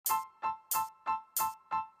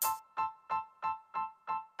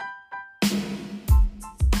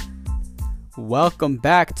Welcome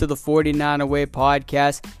back to the 49 Away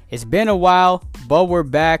podcast. It's been a while, but we're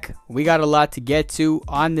back. We got a lot to get to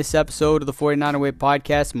on this episode of the 49 Away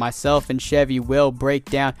podcast. Myself and Chevy will break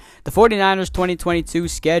down the 49ers 2022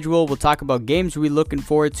 schedule. We'll talk about games we're looking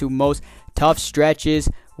forward to most, tough stretches,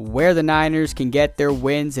 where the Niners can get their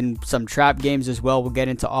wins, and some trap games as well. We'll get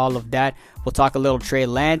into all of that. We'll talk a little Trey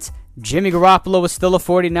Lance. Jimmy Garoppolo is still a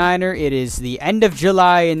 49er. It is the end of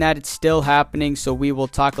July and that it's still happening, so we will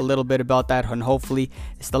talk a little bit about that, and hopefully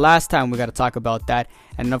it's the last time we got to talk about that.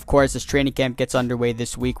 And of course, as training camp gets underway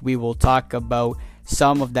this week, we will talk about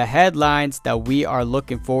some of the headlines that we are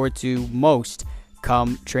looking forward to most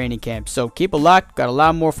come training camp. So keep a lock. Got a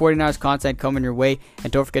lot more 49ers content coming your way,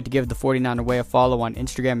 and don't forget to give the 49 Away a follow on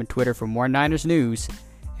Instagram and Twitter for more Niners news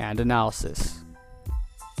and analysis.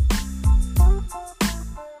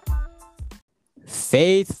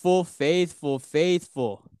 Faithful.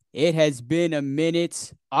 It has been a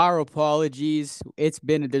minute. Our apologies. There's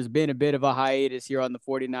been a bit of a hiatus here on the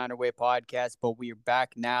 49 Away podcast, but we are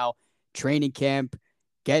back now. Training camp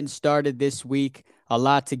getting started this week. A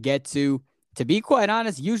lot to get to. To be quite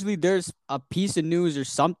honest, usually there's a piece of news or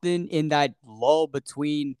something in that lull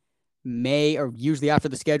between May, or usually after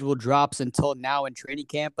the schedule drops, until now in training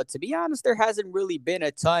camp. But to be honest, there hasn't really been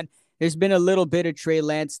a ton. There's been a little bit of Trey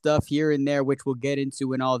Lance stuff here and there, which we'll get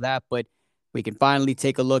into and all that, but we can finally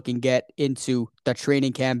take a look and get into the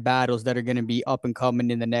training camp battles that are going to be up and coming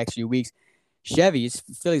in the next few weeks. Chevy, it's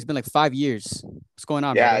been like 5 years. What's going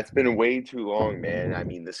on, Yeah, brother? it's been way too long, man. I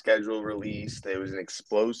mean, the schedule released, it was an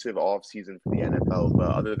explosive offseason for the NFL, but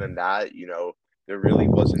other than that, there really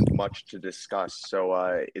wasn't much to discuss. So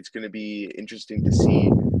it's going to be interesting to see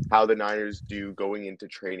how the Niners do going into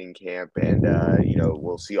training camp, and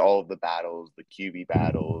we'll see all of the battles, the QB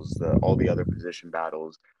battles, all the other position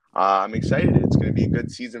battles. I'm excited. It's going to be a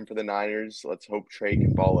good season for the Niners. Let's hope Trey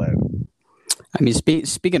can ball out. I mean,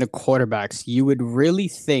 speaking of quarterbacks, you would really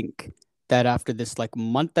think that after this like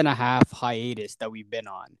month and a half hiatus that we've been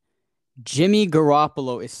on, Jimmy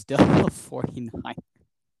Garoppolo is still a 49.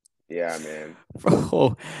 Yeah, man.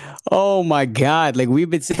 Bro, oh my God. Like, we've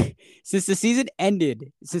been since the season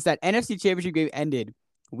ended, since that NFC Championship game ended,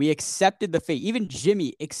 we accepted the fate. Even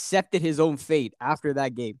Jimmy accepted his own fate after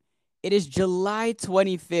that game. It is July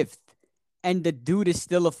 25th, and the dude is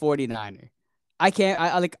still a 49er. I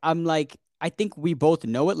think we both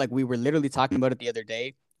know it. Like, we were literally talking about it the other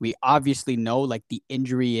day. We obviously know, like, the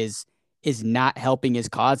injury is not helping his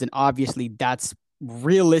cause, and obviously that's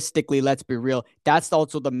realistically, let's be real, that's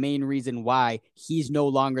also the main reason why he's no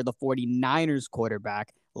longer the 49ers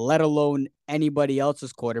quarterback, let alone anybody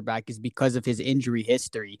else's quarterback, is because of his injury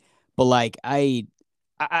history. But like, I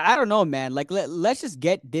don't know, man. Like, let's just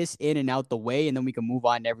get this in and out the way, and then we can move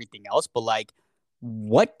on to everything else. But like,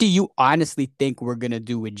 what do you honestly think we're gonna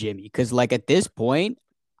do with Jimmy? Because like, at this point,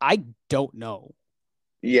 I don't know.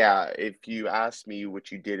 Yeah, if you asked me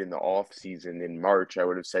what you did in the off season in March, I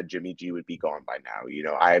would have said Jimmy G would be gone by now.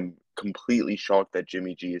 I'm completely shocked that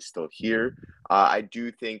Jimmy G is still here. I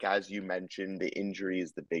do think, as you mentioned, the injury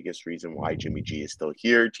is the biggest reason why Jimmy G is still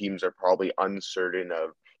here. Teams are probably uncertain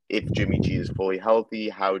of if Jimmy G is fully healthy,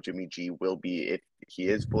 how Jimmy G will be if he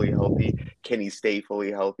is fully healthy, can he stay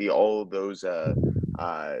fully healthy, all of those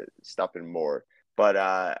stuff and more.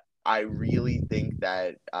 But I really think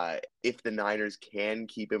that if the Niners can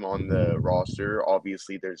keep him on the roster,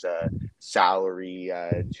 obviously there's a salary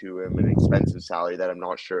to him, an expensive salary that I'm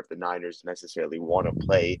not sure if the Niners necessarily want to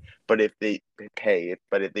play. But if they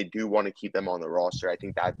do want to keep them on the roster, I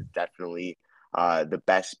think that's definitely the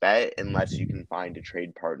best bet, unless you can find a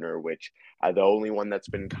trade partner, which the only one that's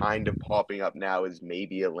been kind of popping up now is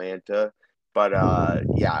maybe Atlanta. But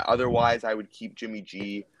yeah, otherwise I would keep Jimmy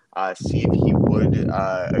G. See if he would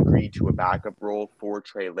agree to a backup role for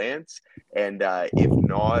Trey Lance. And if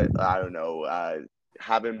not, I don't know,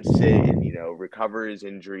 have him sit and, recover his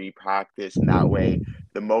injury, practice. And that way,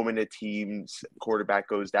 the moment a team's quarterback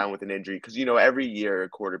goes down with an injury, because, every year a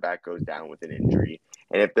quarterback goes down with an injury.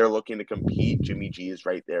 And if they're looking to compete, Jimmy G is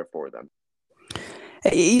right there for them.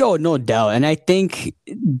 No doubt. And I think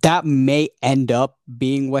that may end up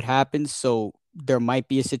being what happens. So there might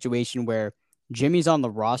be a situation where Jimmy's on the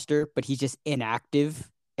roster, but he's just inactive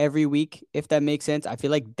every week, if that makes sense. I feel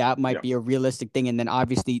like that might be a realistic thing. And then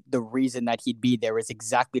obviously the reason that he'd be there is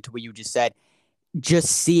exactly to what you just said, just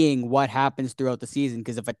seeing what happens throughout the season.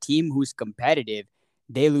 Because if a team who's competitive,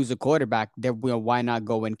 they lose a quarterback, why not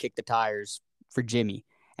go and kick the tires for Jimmy?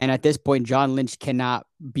 And at this point, John Lynch cannot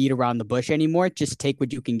beat around the bush anymore. Just take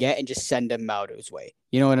what you can get and just send him out his way.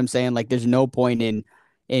 You know what I'm saying? Like, there's no point in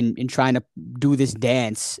trying to do this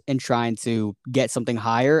dance and trying to get something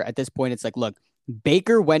higher. At this point, it's like, look,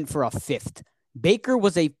 Baker went for a fifth. Baker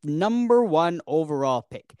was a number one overall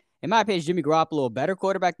pick. In my opinion, is Jimmy Garoppolo a better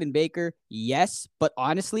quarterback than Baker? Yes, but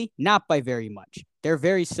honestly, not by very much. They're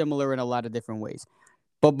very similar in a lot of different ways.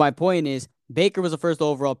 But my point is, Baker was the first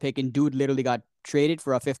overall pick, and dude literally got traded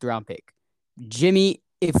for a fifth round pick. Jimmy,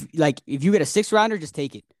 if you get a sixth rounder, just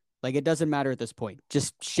take it. Like, it doesn't matter at this point.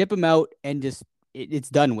 Just ship him out and it's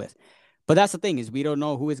done with. But that's the thing, is we don't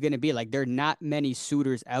know who is going to be. Like, there are not many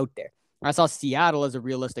suitors out there. I saw Seattle as a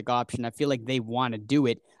realistic option. I feel like they want to do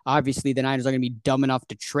it. Obviously, the Niners are going to be dumb enough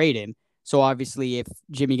to trade him. So obviously, if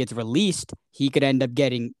Jimmy gets released, he could end up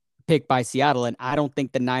getting picked by Seattle. And I don't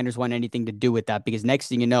think the Niners want anything to do with that, because next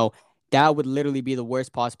thing you know, that would literally be the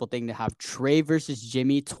worst possible thing, to have Trey versus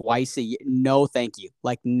Jimmy twice a year. No, thank you.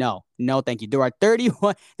 Like, no, thank you. There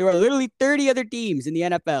are literally 30 other teams in the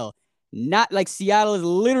NFL. Not like Seattle is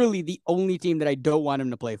literally the only team that I don't want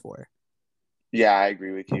him to play for. Yeah, I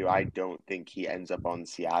agree with you. I don't think he ends up on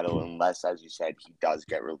Seattle unless, as you said, he does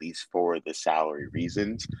get released for the salary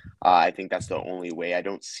reasons. I think that's the only way. I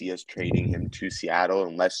don't see us trading him to Seattle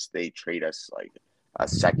unless they trade us like a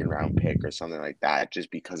second round pick or something like that, just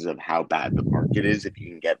because of how bad the market is. If you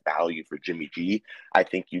can get value for Jimmy G, I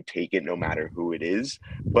think you take it no matter who it is.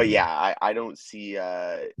 But yeah, I don't see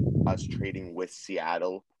us trading with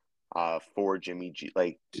Seattle for Jimmy G,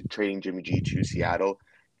 like trading Jimmy G to Seattle.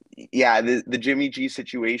 Yeah, the Jimmy G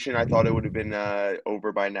situation, I thought it would have been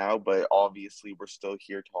over by now, but obviously we're still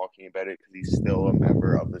here talking about it because he's still a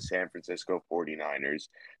member of the San Francisco 49ers.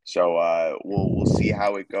 So we'll see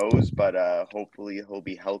how it goes, but hopefully he'll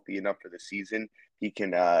be healthy enough for the season. He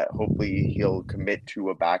can hopefully he'll commit to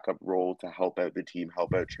a backup role to help out the team,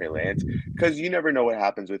 help out Trey Lance, because you never know what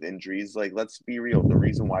happens with injuries. Like, let's be real, the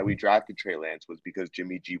reason why we drafted Trey Lance was because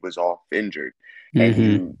Jimmy G was off injured, and Mm-hmm.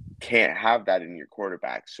 you can't have that in your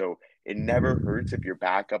quarterback. So it never hurts if your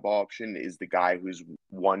backup option is the guy who's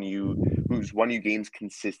won you games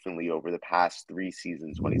consistently over the past 3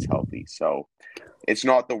 seasons when he's healthy. So it's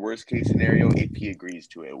not the worst case scenario if he agrees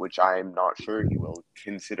to it, which I am not sure he will,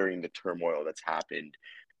 considering the turmoil that's happened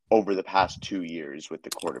over the past 2 years with the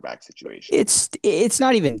quarterback situation. It's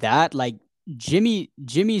not even that. Like,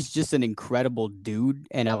 Jimmy's just an incredible dude,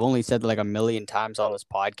 and I've only said like a million times on this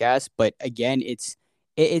podcast. But again,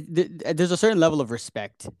 there's a certain level of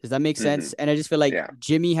respect. Does that make Mm-hmm. sense? And I just feel like Yeah.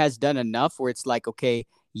 Jimmy has done enough where it's like, okay,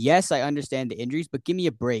 yes, I understand the injuries, but give me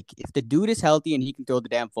a break. If the dude is healthy and he can throw the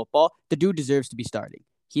damn football, the dude deserves to be starting.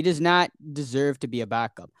 He does not deserve to be a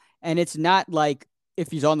backup. And it's not like, if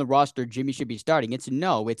he's on the roster, Jimmy should be starting. It's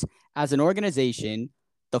no, it's, as an organization,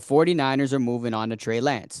 the 49ers are moving on to Trey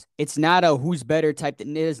Lance. It's not a who's better type.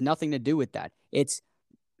 It has nothing to do with that. It's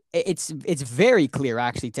very clear,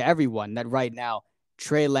 actually, to everyone that right now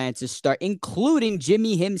Trey Lance is including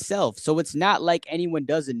Jimmy himself. So it's not like anyone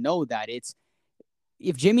doesn't know that. It's,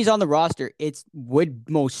 if Jimmy's on the roster, it would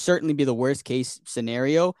most certainly be the worst case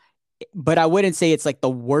scenario. But I wouldn't say it's like the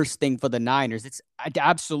worst thing for the Niners. It's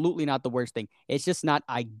absolutely not the worst thing. It's just not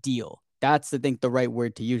ideal. That's, I think, the right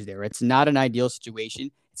word to use there. It's not an ideal situation.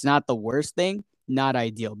 It's not the worst thing. Not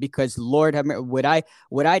ideal, because Lord have mercy,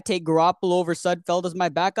 would I take Garoppolo over Sudfeld as my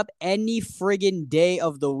backup any friggin' day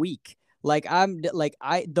of the week? Like,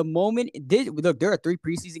 the moment look, there are 3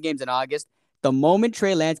 preseason games in August. The moment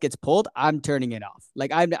Trey Lance gets pulled, I'm turning it off.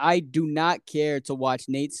 Like, I do not care to watch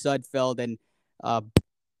Nate Sudfeld and uh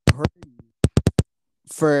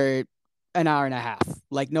for an hour and a half.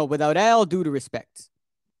 Like, no, without all due to respect,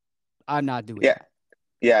 I'm not doing Yeah. that.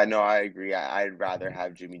 Yeah, no, I agree. I'd rather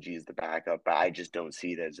have Jimmy G as the backup, but I just don't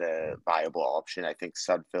see it as a viable option. I think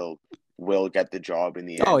Sudfeld will get the job in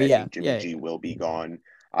the Oh end. I yeah, think Jimmy yeah, G will be gone.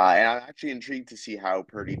 And I'm actually intrigued to see how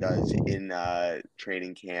Purdy does in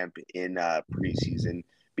training camp in preseason,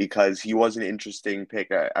 because he was an interesting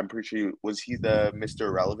pick. I'm pretty sure, was he the Mr.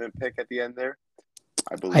 Irrelevant pick at the end there?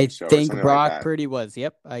 I I believe so, or think something like Brock that. Purdy was.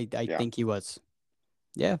 Yep, I Yeah. think he was.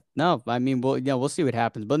 Yeah, no, I mean, we'll see what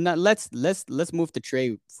happens. But not, let's move to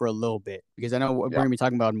Trey for a little bit, because I know we're Yeah. gonna be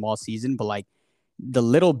talking about him all season, but like, the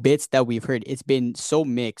little bits that we've heard, it's been so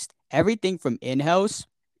mixed. Everything from in-house,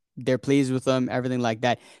 they're pleased with them, everything like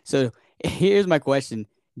that. So here's my question: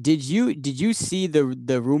 Did you see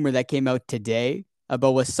the rumor that came out today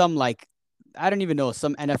about what some, like, I don't even know,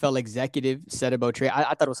 some NFL executive said about Trey?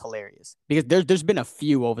 I thought it was hilarious, because there's been a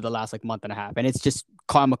few over the last like month and a half, and it's just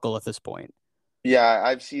comical at this point. Yeah,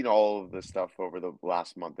 I've seen all of the stuff over the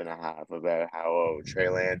last month and a half about how, oh, Trey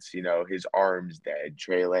Lance, his arm's dead,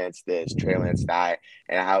 Trey Lance this, Trey Lance that,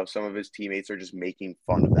 and how some of his teammates are just making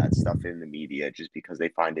fun of that stuff in the media just because they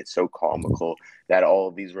find it so comical that all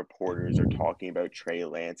of these reporters are talking about Trey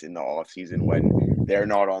Lance in the offseason when they're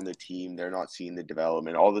not on the team, they're not seeing the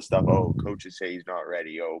development, all the stuff. Oh, coaches say he's not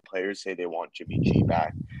ready. Oh, players say they want Jimmy G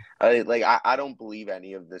back. I don't believe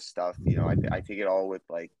any of this stuff. I take it all with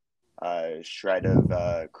like shred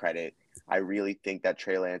of credit. I really think that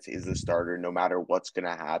Trey Lance is the starter no matter what's going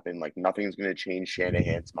to happen. Like, nothing's going to change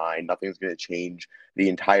Shanahan's mind. Nothing's going to change the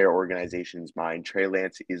entire organization's mind. Trey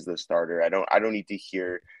Lance is the starter. I don't need to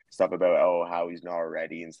hear stuff about, oh, how he's not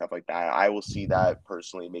ready and stuff like that. I will see that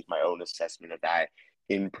personally, make my own assessment of that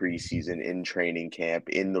in preseason, in training camp,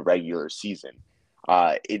 in the regular season.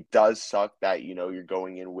 It does suck that you're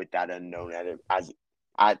going in with that unknown as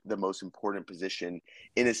at the most important position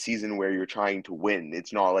in a season where you're trying to win.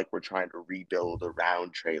 It's not like we're trying to rebuild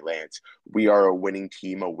around Trey Lance. We are a winning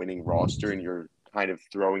team, a winning roster, and you're kind of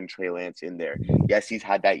throwing Trey Lance in there. Yes, he's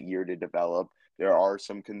had that year to develop. There are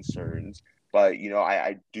some concerns, but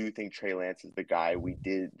I do think Trey Lance is the guy. We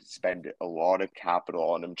did spend a lot of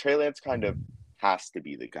capital on him. Trey Lance kind of has to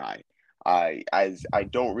be the guy. As I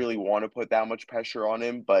don't really want to put that much pressure on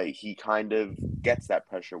him, but he kind of gets that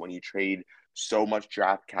pressure when you trade so much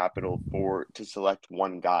draft capital for to select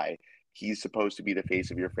one guy. He's supposed to be the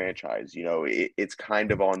face of your franchise. It's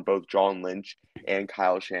kind of on both John Lynch and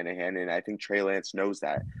Kyle Shanahan, and I think Trey Lance knows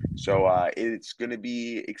that. So it's going to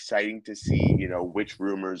be exciting to see, which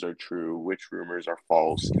rumors are true, which rumors are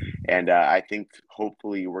false. And I think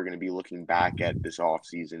hopefully we're going to be looking back at this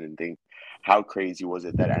offseason and think, how crazy was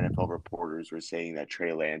it that NFL reporters were saying that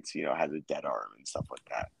Trey Lance, has a dead arm and stuff like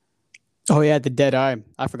that? Oh yeah, the dead arm.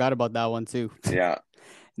 I forgot about that one too. Yeah.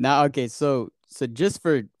 Now, okay, so just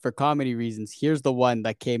for comedy reasons, here's the one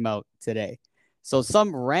that came out today. So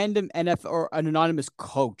some random NFL or an anonymous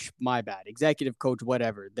coach, my bad, executive coach,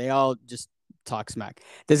 whatever. They all just talk smack.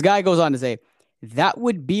 This guy goes on to say, that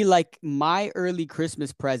would be like my early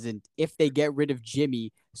Christmas present if they get rid of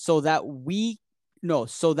Jimmy so that we no,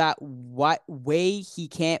 so that what way he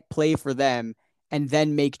can't play for them and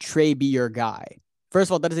then make Trey be your guy. First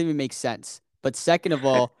of all, that doesn't even make sense. But second of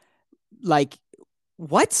all, like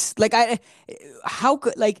what? How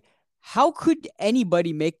could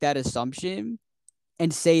anybody make that assumption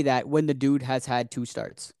and say that when the dude has had two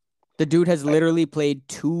starts? The dude has literally played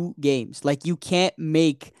two games. Like you can't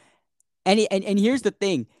make any and here's the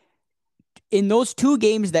thing. In those two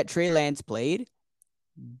games that Trey Lance played,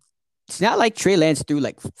 it's not like Trey Lance threw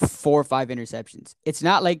like 4 or 5 interceptions. It's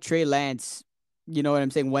not like Trey Lance, you know what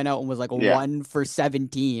I'm saying, went out and was like a Yeah. 1 for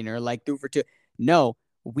 17 or like 2 for 2. No,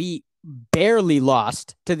 we barely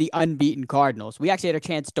lost to the unbeaten Cardinals. We actually had a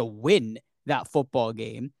chance to win that football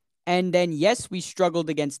game. And then, yes, we struggled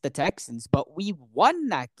against the Texans, but we won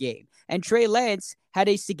that game. And Trey Lance had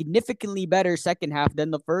a significantly better second half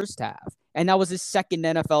than the first half. And that was his second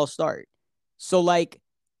NFL start. So, like,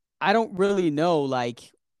 I don't really know,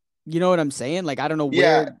 like, you know what I'm saying? Like, I don't know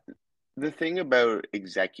Yeah, where. the thing about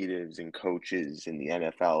executives and coaches in the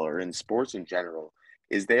NFL or in sports in general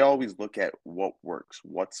is they always look at what works,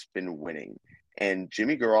 what's been winning. And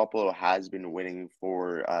Jimmy Garoppolo has been winning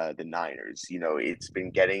for the Niners. It's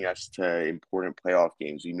been getting us to important playoff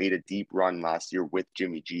games. We made a deep run last year with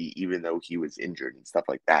Jimmy G, even though he was injured and stuff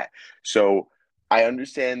like that. So I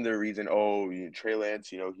understand the reason, oh, Trey Lance,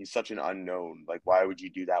 he's such an unknown. Like, why would you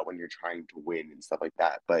do that when you're trying to win and stuff like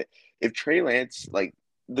that? But if Trey Lance, like,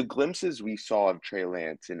 the glimpses we saw of Trey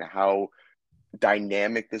Lance and how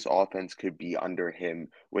dynamic this offense could be under him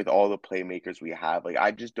with all the playmakers we have. Like,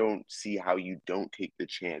 I just don't see how you don't take the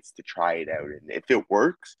chance to try it out. And if it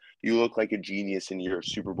works, you look like a genius and you're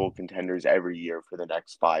Super Bowl contenders every year for the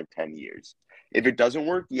next 5, 10 years. If it doesn't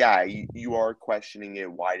work, yeah, you are questioning it.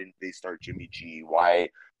 Why didn't they start Jimmy G? Why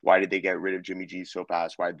did they get rid of Jimmy G so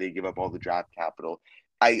fast? Why did they give up all the draft capital?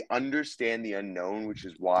 I understand the unknown, which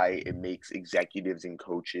is why it makes executives and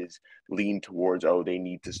coaches lean towards, oh, they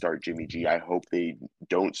need to start Jimmy G. I hope they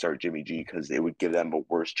don't start Jimmy G because it would give them a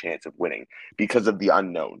worse chance of winning because of the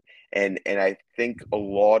unknown. And I think a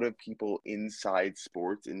lot of people inside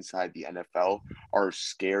sports, inside the NFL, are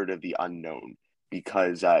scared of the unknown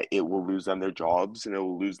because it will lose them their jobs and it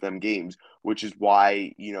will lose them games, which is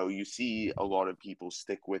why you see a lot of people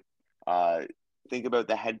stick with uh, think about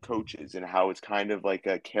the head coaches and how it's kind of like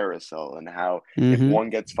a carousel and how if Mm-hmm. one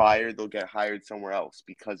gets fired, they'll get hired somewhere else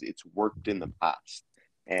because it's worked in the past.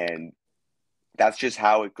 And that's just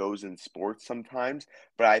how it goes in sports sometimes.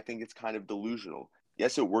 But I think it's kind of delusional.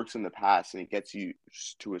 yes, it works in the past and it gets you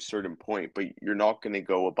to a certain point, but you're not going to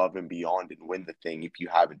go above and beyond and win the thing if you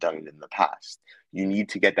haven't done it in the past. You need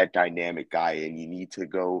to get that dynamic guy and you need to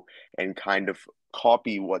go and kind of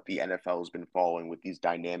copy what the NFL has been following with these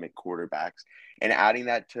dynamic quarterbacks and adding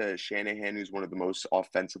that to Shanahan, who's one of the most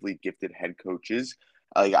offensively gifted head coaches.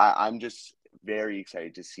 I'm just very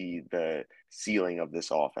excited to see the ceiling of this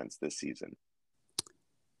offense this season.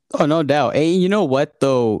 Oh, no doubt. And you know what,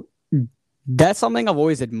 though? That's something I've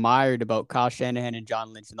always admired about Kyle Shanahan and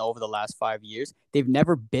John Lynch over the last 5 years. They've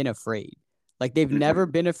never been afraid. Like, they've never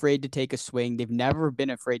been afraid to take a swing. They've never been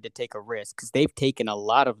afraid to take a risk because they've taken a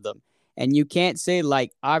lot of them. And you can't say,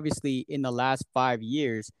 like, obviously, in the last 5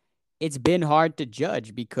 years, it's been hard to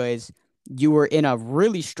judge because you were in a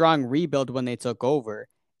really strong rebuild when they took over.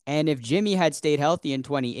 And if Jimmy had stayed healthy in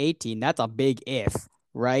 2018, that's a big if,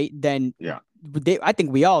 right? Then Yeah. I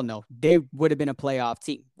think we all know they would have been a playoff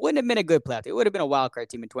team. Wouldn't have been a good playoff team. It would have been a wild card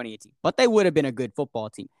team in 2018, but they would have been a good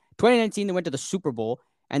football team. 2019, they went to the Super Bowl,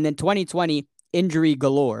 and then 2020, injury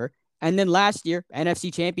galore. And then last year,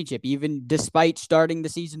 NFC Championship, even despite starting the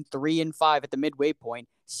season 3-5 at the midway point,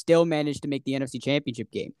 still managed to make the NFC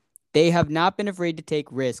Championship game. They have not been afraid to take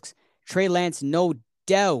risks. Trey Lance, no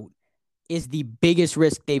doubt, is the biggest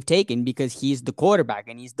risk they've taken because he's the quarterback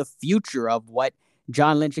and he's the future of what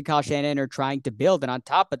John Lynch and Kyle Shanahan are trying to build. And on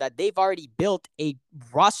top of that, they've already built a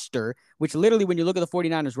roster, which literally, when you look at the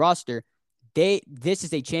 49ers roster, this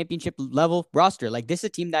is a championship level roster. Like, this is a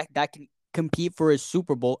team that can compete for a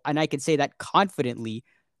Super Bowl. And I can say that confidently,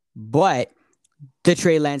 but the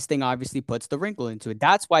Trey Lance thing obviously puts the wrinkle into it.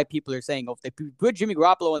 That's why people are saying, oh, if they put Jimmy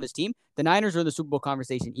Garoppolo on this team, the Niners are in the Super Bowl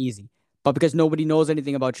conversation easy. But because nobody knows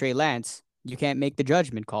anything about Trey Lance, you can't make the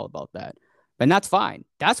judgment call about that. And that's fine.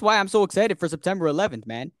 That's why I'm so excited for September 11th,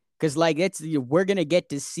 man. Because, like, we're going to get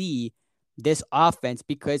to see this offense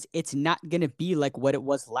because it's not going to be like what it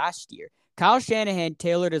was last year. Kyle Shanahan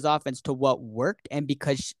tailored his offense to what worked, and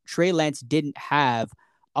because Trey Lance didn't have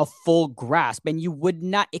a full grasp, and you would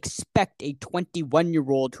not expect a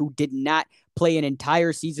 21-year-old who did not play an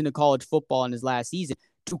entire season of college football in his last season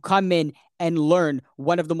to come in and learn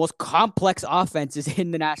one of the most complex offenses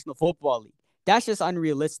in the National Football League. That's just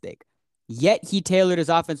unrealistic. Yet he tailored his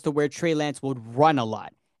offense to where Trey Lance would run a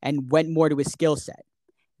lot and went more to his skill set.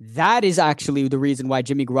 That is actually the reason why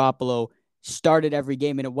Jimmy Garoppolo started every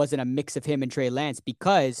game and it wasn't a mix of him and Trey Lance,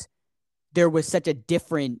 because there was such a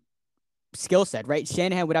different skill set, right?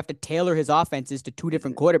 Shanahan would have to tailor his offenses to two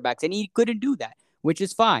different quarterbacks, and he couldn't do that, which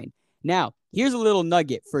is fine. Now, here's a little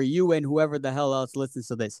nugget for you and whoever the hell else listens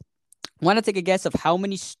to this. Want to take a guess of how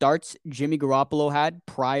many starts Jimmy Garoppolo had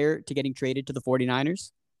prior to getting traded to the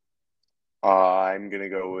 49ers? I'm going to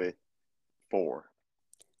go with 4.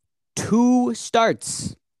 2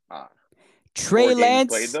 starts. Trey Lance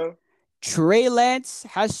played, though? Trey Lance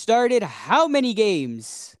has started how many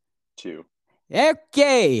games? 2.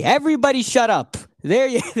 Okay, everybody shut up. There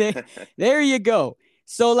you go.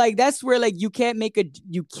 So, like, that's where, like, you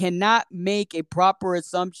cannot make a proper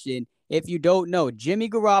assumption if you don't know. Jimmy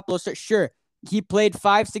Garoppolo, sure, he played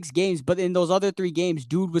 5-6 games, but in those other 3 games,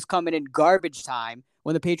 dude was coming in garbage time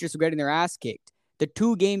when the Patriots were getting their ass kicked. The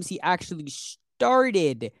 2 games he actually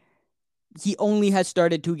started, he only has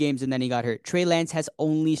started 2 games and then he got hurt. Trey Lance has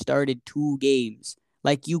only started 2 games.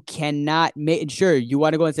 Like, you cannot make, sure, you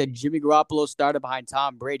want to go and say Jimmy Garoppolo started behind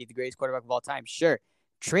Tom Brady, the greatest quarterback of all time. Sure.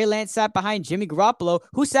 Trey Lance sat behind Jimmy Garoppolo,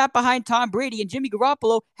 who sat behind Tom Brady, and Jimmy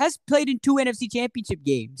Garoppolo has played in 2 NFC Championship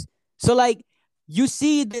games. So, like, you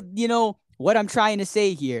see what I'm trying to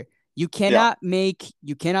say here. You cannot make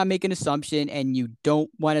an assumption, and you don't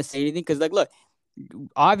want to say anything because, like, look,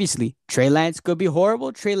 obviously Trey Lance could be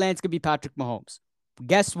horrible. Trey Lance could be Patrick Mahomes.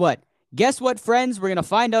 Guess what? Friends? We're gonna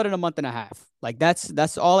find out in a month and a half. Like,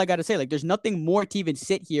 that's all I gotta say. Like, there's nothing more to even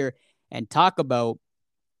sit here and talk about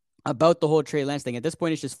the whole Trey Lance thing. At this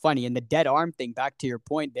point, it's just funny. And the dead arm thing, back to your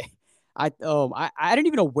point, I didn't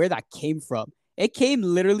even know where that came from. It came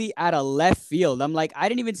literally out of left field. I'm like, I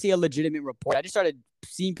didn't even see a legitimate report. I just started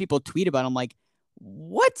seeing people tweet about it. I'm like,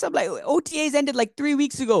 what? I'm like, OTAs ended like 3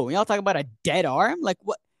 weeks ago. Y'all talking about a dead arm? Like,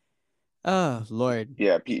 what? Oh, Lord.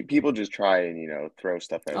 Yeah, people just try and, throw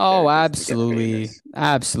stuff out there. Oh, absolutely.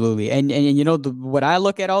 Absolutely. And what I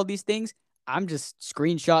look at all these things, I'm just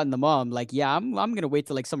screenshotting them all. I'm like, yeah, I'm going to wait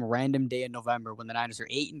till like some random day in November when the Niners are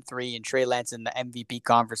 8-3 and Trey Lance in the MVP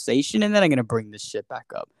conversation, and then I'm going to bring this shit back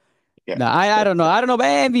up. Yeah. No, I don't know. I don't know, but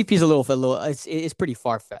MVP's a little it's pretty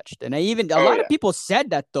far-fetched. And a lot of people said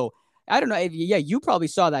that, though. I don't know. You probably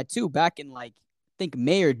saw that too back in, like, I think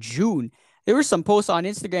May or June. there were some posts on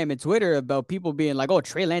Instagram and Twitter about people being like, "Oh,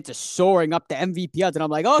 Trey Lance is soaring up to MVP odds," and I'm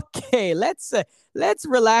like, "Okay, let's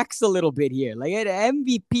relax a little bit here. Like at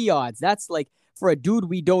MVP odds, that's like for a dude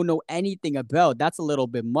we don't know anything about. That's a little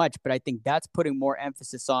bit much, but I think that's putting more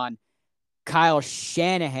emphasis on Kyle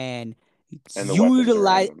Shanahan And the weapons around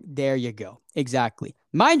utilize. him. There you go. Exactly.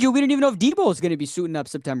 Mind you, we didn't even know if Debo was going to be suiting up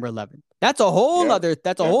September 11th. That's a whole Yeah. other.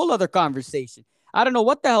 That's a Yeah. whole other conversation. I don't know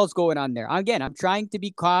what the hell's going on there. Again, I'm trying to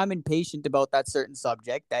be calm and patient about that certain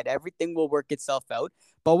subject. That everything will work itself out.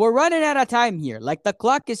 But we're running out of time here. Like the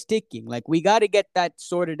clock is ticking. Like we got to get that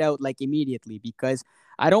sorted out like immediately because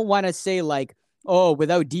I don't want to say like, oh,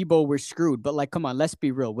 without Debo, we're screwed. But like, come on, let's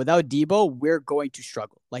be real. Without Debo, we're going to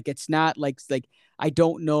struggle. Like it's not like I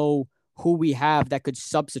don't know who we have that could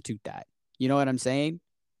substitute that. You know what I'm saying?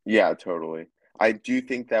 Yeah, totally. I do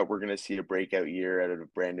think that we're going to see a breakout year out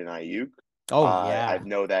of Brandon Ayuk. Oh I yeah.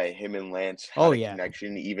 know that him and Lance Oh had a yeah.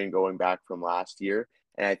 connection even going back from last year.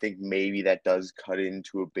 And I think maybe that does cut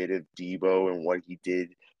into a bit of Debo and what he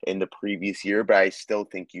did in the previous year. But I still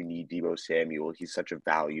think you need Debo Samuel. He's such a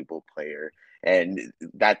valuable player. And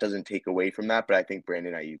that doesn't take away from that. But I think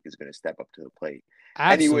Brandon Ayuk is going to step up to the plate.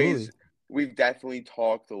 Anyways, Absolutely. we've definitely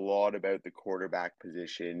talked a lot about the quarterback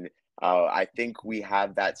position. I think we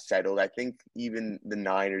have that settled. I think even the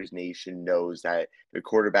Niners nation knows that the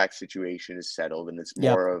quarterback situation is settled, and it's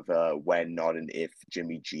Yep. more of a when, not an if.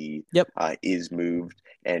 Jimmy G Yep. is moved,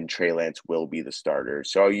 and Trey Lance will be the starter.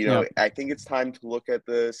 So Yep. I think it's time to look at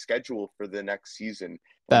the schedule for the next season.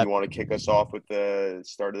 And you Bet. want to kick us off with the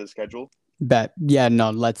start of the schedule? Bet. Yeah, no,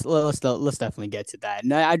 let's definitely get to that.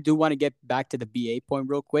 And I do want to get back to the BA point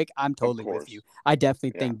real quick. I'm Of totally with you. course. I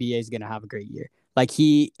definitely Yeah. think BA is gonna have a great year. Like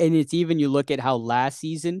and it's even you look at how last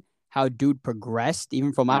season, how dude progressed,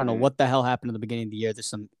 even from I don't know Mm-hmm. what the hell happened at the beginning of the year. There's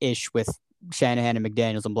some ish with Shanahan and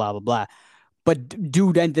McDaniels and blah blah blah. But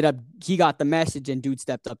dude ended up he got the message and dude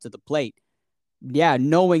stepped up to the plate. Yeah,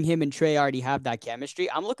 knowing him and Trey already have that chemistry,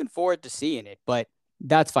 I'm looking forward to seeing it. But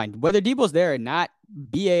that's fine. Whether Debo's there or not,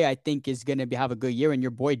 BA I think is gonna have a good year, and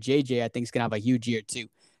your boy JJ I think is gonna have a huge year too.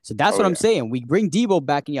 So that's Oh what I'm yeah. saying. We bring Debo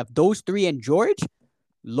back, and you have those three and George.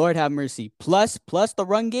 Lord have mercy. Plus the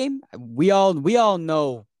run game. We all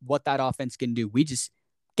know what that offense can do. We just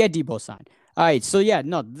get Debo signed. All right. So yeah,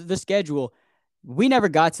 no, the schedule. We never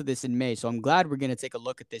got to this in May, so I'm glad we're gonna take a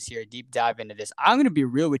look at this here, deep dive into this. I'm gonna be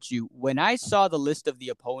real with you. When I saw the list of the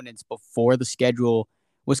opponents before the schedule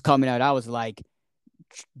was coming out, I was like,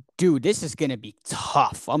 dude, this is gonna be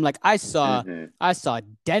tough. I'm like, Mm-hmm. I saw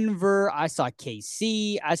Denver, I saw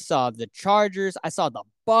KC, I saw the Chargers, I saw the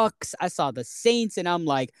Bucks, I saw the Saints, and I'm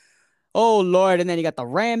like, oh Lord. And then you got the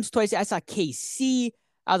Rams twice. I saw KC.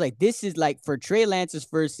 I was like, this is like for Trey Lance's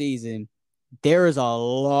first season. There is a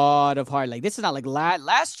lot of hard. Like this is not like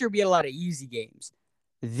last year we had a lot of easy games.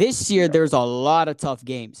 This year Yeah. there's a lot of tough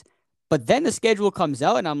games. But then the schedule comes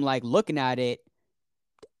out, and I'm like looking at it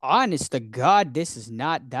honest to God, this is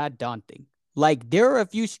not that daunting. Like there are a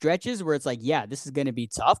few stretches where it's like, yeah, this is gonna be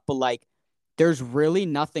tough, but like there's really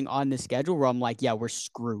nothing on the schedule where I'm like, yeah, we're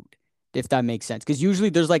screwed. If that makes sense. Because usually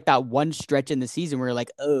there's like that one stretch in the season where you're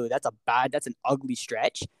like, oh, that's an ugly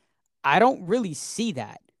stretch. I don't really see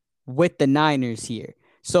that with the Niners here.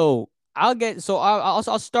 So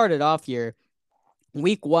I'll start it off here.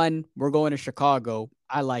 Week 1, we're going to Chicago.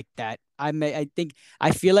 I like that.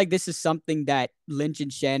 I feel like this is something that Lynch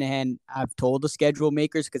and Shanahan have told the schedule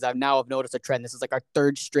makers because I've noticed a trend. This is like our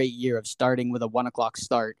third straight year of starting with a 1 o'clock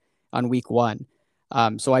start on week 1.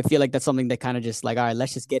 So I feel like that's something that kind of just like, all right,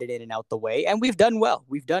 let's just get it in and out the way. And we've done well.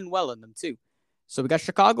 We've done well in them too. So we got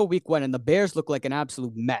Chicago week 1, and the Bears look like an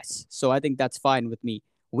absolute mess. So I think that's fine with me.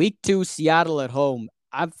 Week 2, Seattle at home.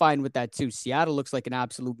 I'm fine with that too. Seattle looks like an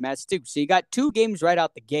absolute mess too. So you got 2 games right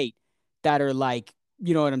out the gate that are like,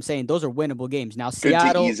 you know what I'm saying? Those are winnable games. Now Good to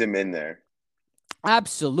Seattle, ease him in there.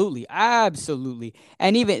 absolutely, absolutely.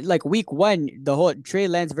 And even like week 1, the whole Trey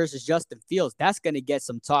Lance versus Justin Fields, that's gonna get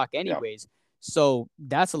some talk Yeah. anyways. So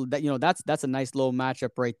that's a nice little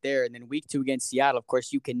matchup right there. And then week 2 against Seattle, of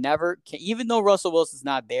course, you can never, even though Russell Wilson's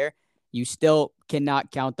not there, you still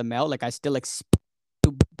cannot count them out. Like I still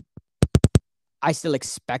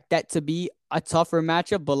expect that to be a tougher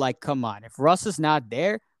matchup, but like, come on, if Russ is not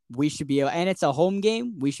there, we should be able, and it's a home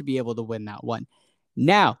game, we should be able to win that one.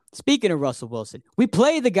 Now, speaking of Russell Wilson, we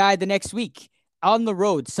play the guy the next week on the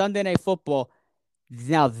road, Sunday Night Football.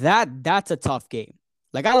 Now that's a tough game.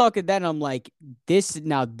 Like I look at that and I'm like, this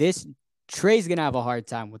Trey's gonna have a hard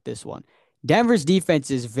time with this one. Denver's defense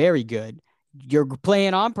is very good. You're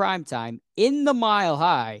playing on prime time in the Mile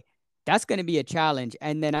High. That's going to be a challenge.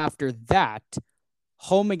 And then after that,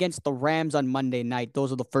 home against the Rams on Monday night.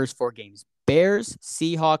 Those are the first 4 games. Bears,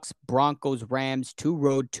 Seahawks, Broncos, Rams, 2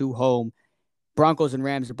 road, 2 home. Broncos and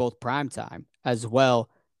Rams are both primetime as well.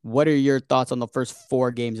 What are your thoughts on the first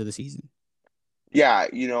 4 games of the season? Yeah,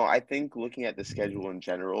 I think looking at the schedule in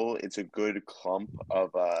general, it's a good clump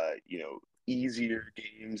of easier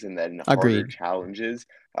games and then harder Agreed. challenges.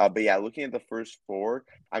 But yeah, looking at the first four,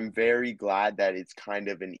 I'm very glad that it's kind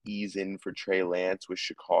of an ease in for Trey Lance with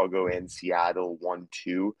Chicago and Seattle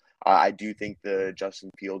 1-2. I do think the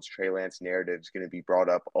Justin Fields Trey Lance narrative is going to be brought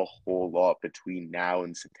up a whole lot between now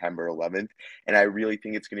and September 11th. And I really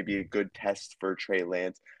think it's going to be a good test for Trey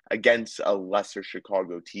Lance against a lesser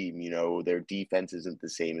Chicago team. Their defense isn't the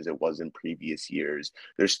same as it was in previous years.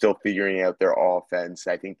 They're still figuring out their offense.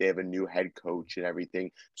 I think they have a new head coach and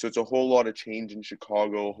everything. So it's a whole lot of change in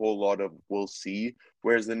Chicago, a whole lot of we'll see.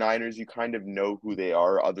 Whereas the Niners, you kind of know who they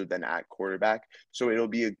are other than at quarterback. So it'll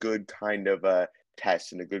be a good kind of a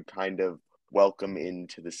test and a good kind of welcome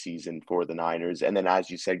into the season for the Niners. And then, as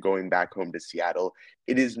you said, going back home to Seattle,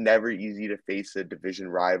 it is never easy to face a division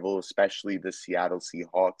rival, especially the Seattle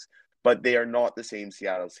Seahawks. But they are not the same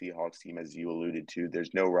Seattle Seahawks team as you alluded to.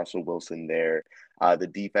 There's no Russell Wilson there. The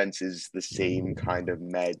defense is the same kind of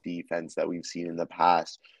mad defense that we've seen in the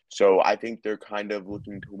past. So I think they're kind of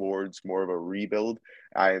looking towards more of a rebuild.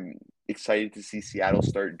 I'm excited to see Seattle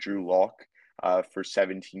start Drew Lock for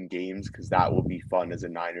 17 games because that will be fun as a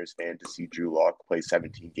Niners fan to see Drew Lock play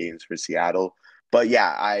 17 games for Seattle. But yeah,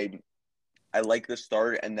 I like the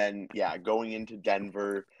start, and then yeah, going into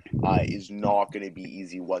Denver is not going to be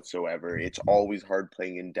easy whatsoever. It's always hard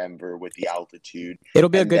playing in Denver with the altitude, It'll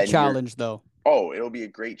be a and good then challenge, though. it'll be a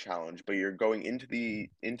great challenge. But you're going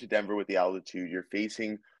into Denver with the altitude. You're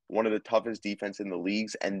facing one of the toughest defense in the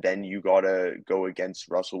leagues, and then you gotta go against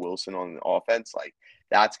Russell Wilson on offense. Like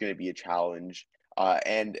that's going to be a challenge.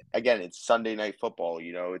 And again, it's Sunday night football.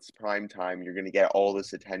 It's prime time. You're going to get all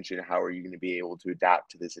this attention. How are you going to be able to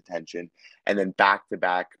adapt to this attention? And then back to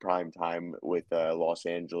back prime time with Los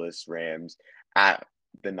Angeles Rams at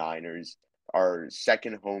the Niners, our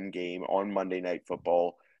second home game on Monday Night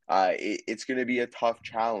Football. It's going to be a tough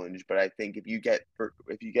challenge, but I think if you get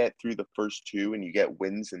through the first two and you get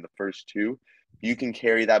wins in the first two, you can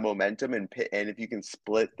carry that momentum and if you can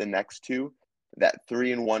split the next two, that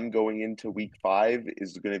 3-1 going into week 5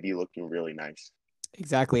 is going to be looking really nice.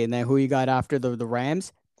 Exactly. And then who you got after the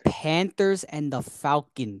Rams? Panthers and the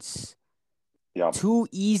Falcons. Yeah. Too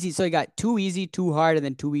easy. So you got too easy, too hard, and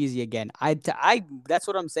then too easy again. That's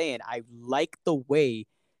what I'm saying. I like the way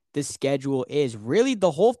the schedule is. Really,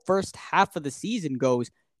 the whole first half of the season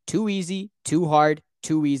goes too easy, too hard,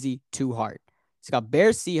 too easy, too hard. It's got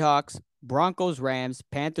Bears, Seahawks, Broncos, Rams,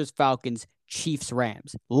 Panthers, Falcons, Chiefs,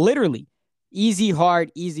 Rams. Literally, easy,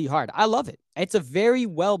 hard, easy, hard. I love it. It's a very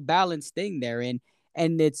well balanced thing there, and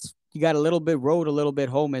it's you got a little bit road, a little bit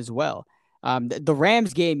home as well. The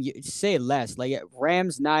Rams game, you say less. Like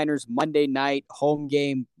Rams Niners Monday night home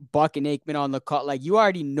game, Buck and Aikman on the call. Like you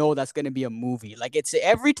already know that's gonna be a movie. Like it's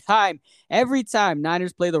every time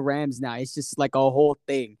Niners play the Rams now, it's just like a whole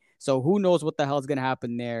thing. So who knows what the hell's gonna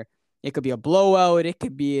happen there? It could be a blowout. It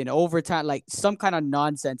could be an overtime. Like some kind of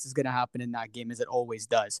nonsense is gonna happen in that game, as it always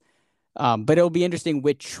does. But it'll be interesting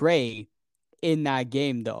with Trey in that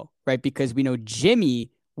game, though, right? Because we know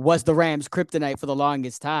Jimmy was the Rams' kryptonite for the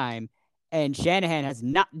longest time, and Shanahan has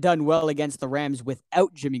not done well against the Rams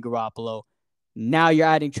without Jimmy Garoppolo. Now you're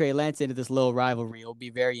adding Trey Lance into this little rivalry. It'll be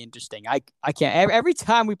very interesting. I can't every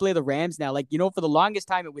time we play the Rams now, like for the longest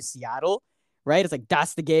time it was Seattle, right? It's like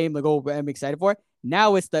that's the game. Like I'm excited for it.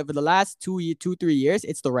 Now it's for the last 3 years,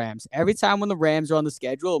 it's the Rams. Every time when the Rams are on the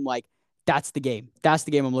schedule, I'm like, that's the game. That's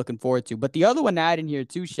the game I'm looking forward to. But the other one to add in here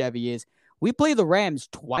too, Chevy, is we play the Rams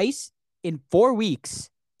twice in 4 weeks,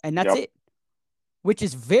 and that's Yep. it, which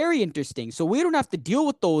is very interesting. So we don't have to deal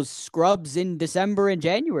with those scrubs in December and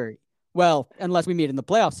January. Well, unless we meet in the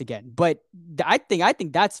playoffs again. But I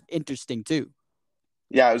think that's interesting too.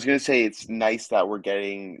 Yeah, I was going to say it's nice that we're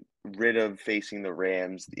getting rid of facing the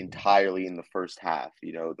Rams entirely in the first half,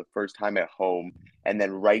 the first time at home and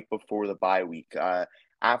then right before the bye week.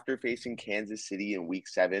 After facing Kansas City in week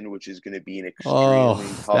 7, which is going to be an extremely Oh,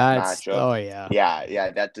 tough that's matchup. oh yeah.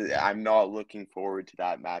 Yeah, I'm not looking forward to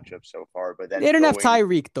that matchup so far, but They then didn't have going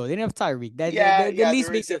Tyreek though. They didn't have Tyreek. That yeah, at yeah, least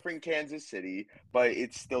they're a makes it. different Kansas City, but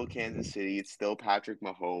it's still Kansas City. It's still Patrick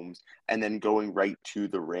Mahomes, and then going right to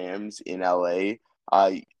the Rams in LA.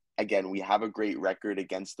 Uh, Again, we have a great record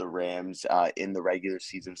against the Rams in the regular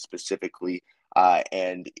season specifically,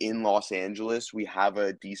 and in Los Angeles we have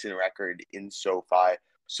a decent record in SoFi.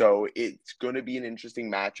 So it's going to be an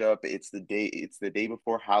interesting matchup. It's the day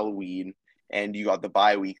before Halloween, and you got the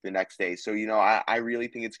bye week the next day. So I really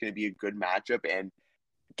think it's going to be a good matchup, and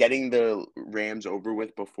getting the Rams over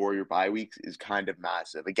with before your bye weeks is kind of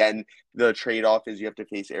massive. Again, the trade-off is you have to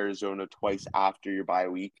face Arizona twice after your bye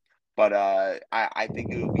week. But I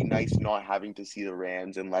think it would be nice not having to see the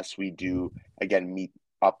Rams unless we do, again, meet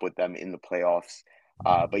up with them in the playoffs.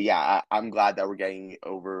 But yeah, I'm glad that we're getting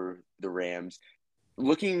over the Rams.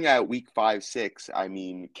 Looking at week 5, 6, I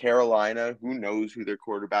mean, Carolina, who knows who their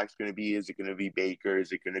quarterback's going to be? Is it going to be Baker?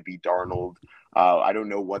 Is it going to be Darnold? I don't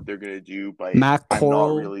know what they're going to do, but Matt I'm not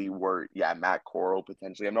Corral. really worried. Yeah, Matt Corral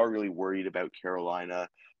potentially. I'm not really worried about Carolina.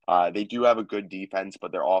 They do have a good defense,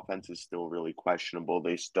 but their offense is still really questionable.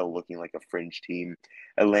 They're still looking like a fringe team.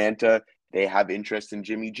 Atlanta, they have interest in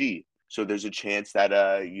Jimmy G. So there's a chance that,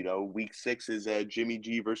 week 6 is Jimmy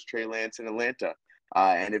G versus Trey Lance in Atlanta.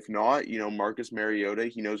 And if not, Marcus Mariota,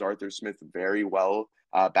 he knows Arthur Smith very well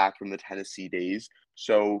back from the Tennessee days.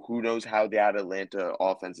 So who knows how that Atlanta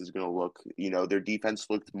offense is going to look. Their defense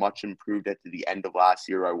looked much improved at the end of last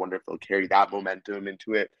year. I wonder if they'll carry that momentum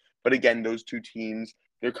into it. But again, those two teams,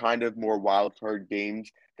 they're kind of more wild card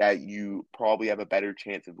games that you probably have a better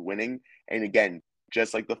chance of winning. And again,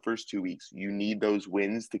 just like the first 2 weeks, you need those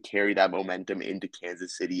wins to carry that momentum into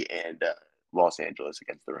Kansas City and Los Angeles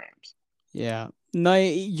against the Rams. Yeah. No,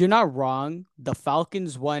 you're not wrong. The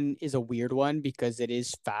Falcons one is a weird one because it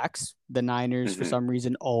is facts. The Niners, for some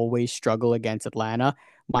reason, always struggle against Atlanta.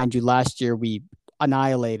 Mind you, last year we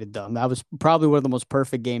annihilated them. That was probably one of the most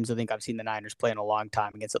perfect games I think I've seen the Niners play in a long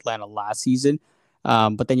time against Atlanta last season.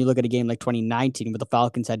 But then you look at a game like 2019 where the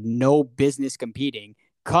Falcons had no business competing,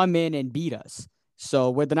 come in and beat us.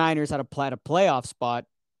 So where the Niners had a playoff spot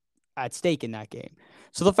at stake in that game.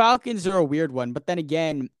 So the Falcons are a weird one. But then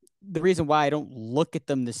again, the reason why I don't look at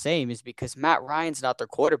them the same is because Matt Ryan's not their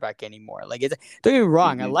quarterback anymore. Like, don't get me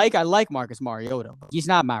wrong, I like Marcus Mariota, but he's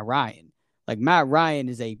not Matt Ryan. Like, Matt Ryan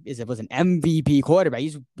was an MVP quarterback.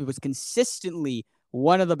 He was consistently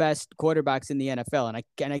one of the best quarterbacks in the NFL,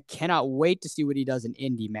 and I cannot wait to see what he does in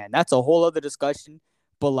Indy, man. That's a whole other discussion.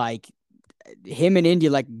 But like him in Indy,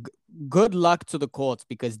 like good luck to the Colts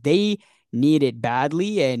because they need it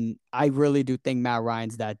badly, and I really do think Matt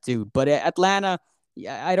Ryan's that dude. But Atlanta.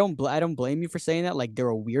 Yeah, I don't blame you for saying that. Like they're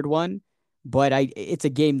a weird one, but it's a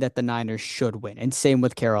game that the Niners should win, and same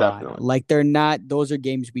with Carolina. Definitely. Like they're not; those are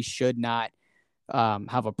games we should not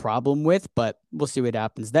have a problem with. But we'll see what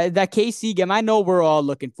happens. That KC game, I know we're all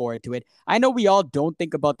looking forward to it. I know we all don't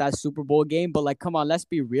think about that Super Bowl game, but like, come on, let's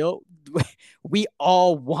be real. We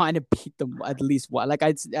all want to beat them at least one. Like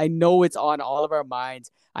I know it's on all of our minds.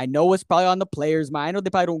 I know it's probably on the players' mind. I know they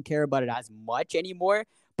probably don't care about it as much anymore.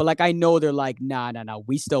 But like I know they're like, nah.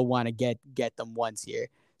 We still want to get them once here.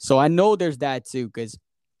 So I know there's that too, because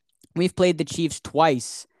we've played the Chiefs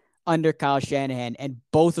twice under Kyle Shanahan, and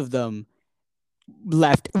both of them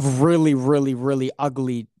left really, really, really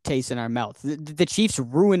ugly taste in our mouth. The Chiefs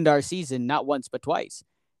ruined our season not once but twice.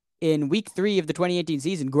 In week 3 of the 2018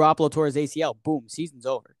 season, Garoppolo tore his ACL. Boom, season's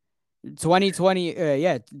over. 2020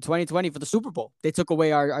 for the Super Bowl. They took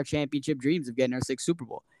away our championship dreams of getting our 6th Super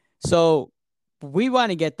Bowl. So we want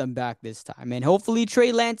to get them back this time. And hopefully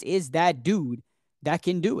Trey Lance is that dude that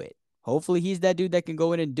can do it. Hopefully he's that dude that can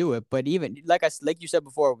go in and do it. But even like you said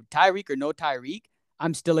before, Tyreek or no Tyreek,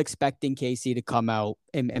 I'm still expecting KC to come out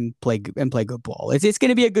and play good ball. It's going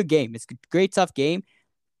to be a good game. It's a great, tough game.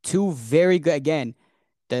 2 very good. Again,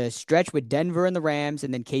 the stretch with Denver and the Rams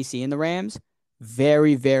and then KC and the Rams,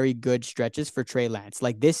 very, very good stretches for Trey Lance.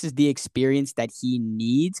 Like this is the experience that he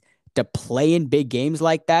needs to play in big games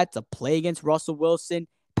like that, to play against Russell Wilson,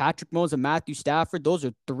 Patrick Mahomes, and Matthew Stafford. Those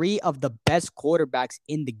are 3 of the best quarterbacks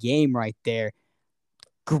in the game right there.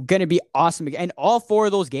 Going to be awesome. And all 4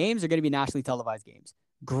 of those games are going to be nationally televised games.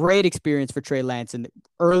 Great experience for Trey Lance and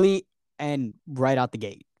early and right out the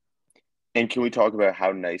gate. And can we talk about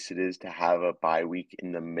how nice it is to have a bye week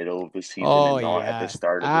in the middle of the season and not at the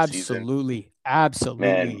start of the season? Absolutely.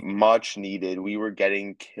 Man, much needed. We were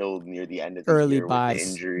getting killed near the end of the Early year with the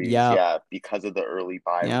buys. injuries. Yep. Yeah, because of the early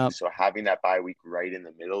bye Yep. week. So having that bye week right in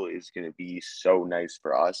the middle is going to be so nice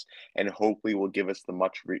for us. And hopefully will give us the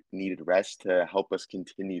much needed rest to help us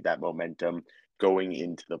continue that momentum going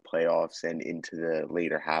into the playoffs and into the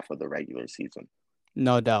later half of the regular season.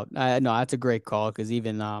 No doubt. No, that's a great call because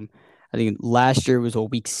even I think last year was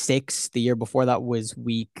week 6. The year before that was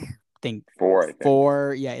week, I think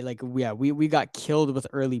 4. Yeah, we got killed with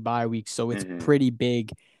early bye weeks, so it's pretty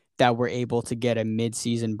big that we're able to get a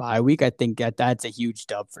mid-season bye week. I think that's a huge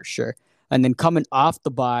dub for sure. And then coming off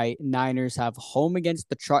the bye, Niners have home against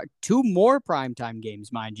the 2 more primetime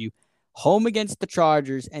games, mind you. Home against the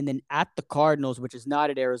Chargers and then at the Cardinals, which is not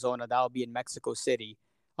at Arizona. That will be in Mexico City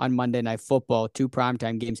on Monday Night Football, 2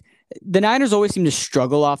 primetime games. The Niners always seem to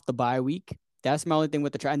struggle off the bye week. That's my only thing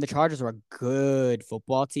with and the Chargers are a good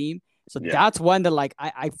football team. So Yeah. that's one that like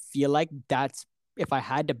I feel like that's if I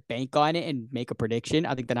had to bank on it and make a prediction,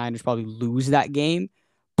 I think the Niners probably lose that game.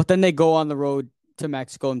 But then they go on the road to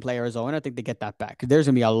Mexico and play Arizona. I think they get that back. There's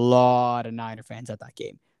gonna be a lot of Niner fans at that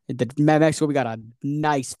game. Mexico, we got a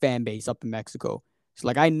nice fan base up in Mexico. So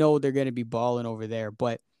like I know they're gonna be balling over there.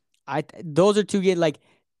 But those are two games like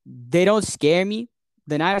they don't scare me.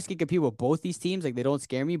 The Niners can compete with both these teams. Like they don't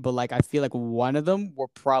scare me, but like I feel like one of them, we're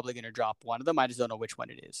probably gonna drop one of them. I just don't know which one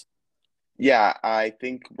it is. Yeah, I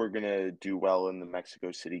think we're gonna do well in the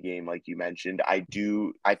Mexico City game, like you mentioned. I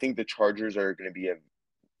think the Chargers are gonna be a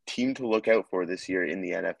team to look out for this year in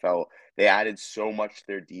the NFL. They added so much to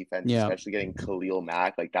their defense, Yeah. especially getting Khalil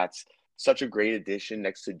Mack. Like that's such a great addition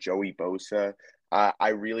next to Joey Bosa. I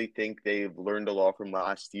really think they've learned a lot from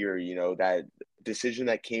last year. You know, that decision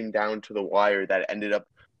that came down to the wire that ended up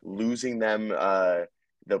losing them a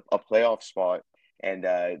playoff spot and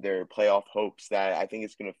their playoff hopes. That I think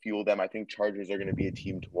it's going to fuel them. I think Chargers are going to be a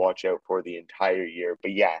team to watch out for the entire year.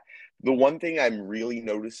 But yeah, the one thing I'm really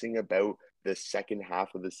noticing about the second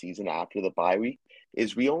half of the season after the bye week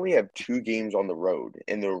is we only have two games on the road,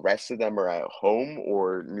 and the rest of them are at home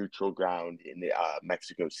or neutral ground in the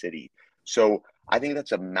Mexico City. So I think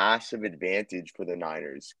that's a massive advantage for the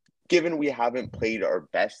Niners, given we haven't played our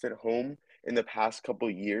best at home in the past couple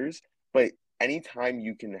of years. But anytime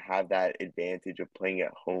you can have that advantage of playing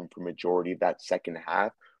at home for majority of that second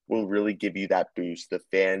half will really give you that boost. The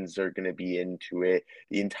fans are going to be into it.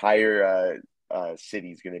 The entire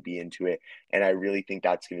city's going to be into it. And I really think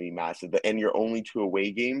that's going to be massive. And your only two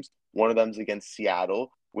away games, one of them's against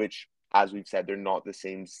Seattle, which, as we've said, they're not the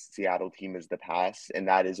same Seattle team as the past. And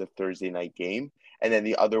that is a Thursday night game. And then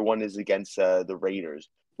the other one is against the Raiders,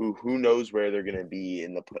 who knows where they're going to be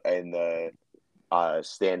in the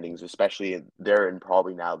standings, especially they're in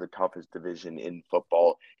probably now the toughest division in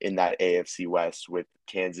football in that AFC West with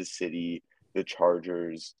Kansas City, the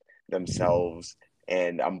Chargers themselves,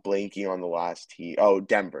 and I'm blanking on the last team. Oh,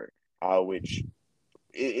 Denver, which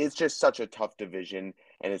it's just such a tough division,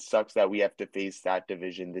 and it sucks that we have to face that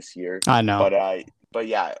division this year. I know. But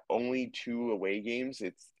yeah, only two away games.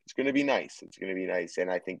 It's going to be nice. It's going to be nice, and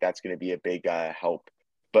I think that's going to be a big help.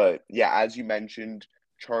 But yeah, as you mentioned,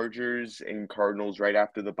 Chargers and Cardinals right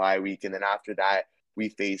after the bye week, and then after that we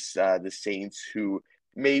face the Saints, who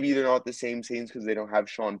maybe they're not the same Saints because they don't have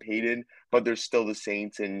Sean Payton, but they're still the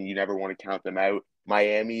Saints, and you never want to count them out.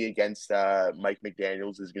 Miami against Mike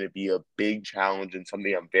McDaniels is going to be a big challenge and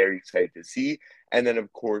something I'm very excited to see. And then,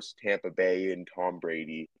 of course, Tampa Bay and Tom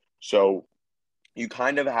Brady. So you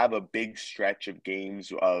kind of have a big stretch of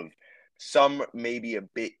games of some maybe a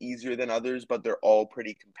bit easier than others, but they're all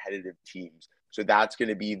pretty competitive teams. So that's going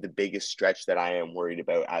to be the biggest stretch that I am worried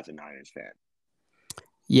about as a Niners fan.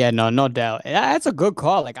 Yeah, no doubt. That's a good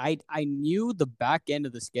call. Like I knew the back end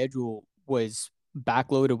of the schedule was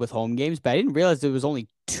backloaded with home games, but I didn't realize there was only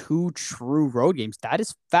two true road games. That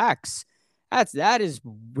is facts. That is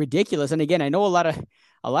ridiculous. And again, I know a lot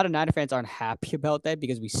of Niner fans aren't happy about that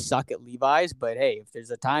because we suck at Levi's. But hey, if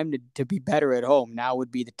there's a time to be better at home, now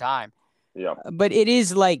would be the time. Yeah. But it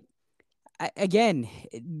is like again,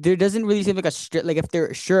 there doesn't really seem like a like if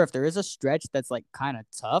there is a stretch that's like kind of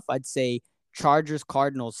tough, I'd say Chargers,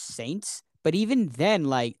 Cardinals, Saints. But even then,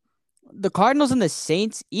 like the Cardinals and the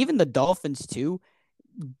Saints, even the Dolphins too,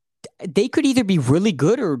 they could either be really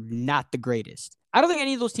good or not the greatest. I don't think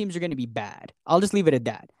any of those teams are going to be bad. I'll just leave it at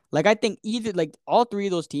that. Like I think either like all three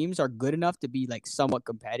of those teams are good enough to be like somewhat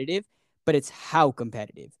competitive, but it's how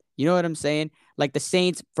competitive. You know what I'm saying? Like the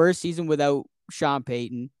Saints first season without Sean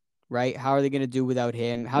Payton, right? How are they going to do without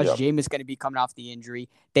him? How's Yep. Jameis going to be coming off the injury?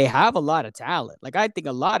 They have a lot of talent. Like I think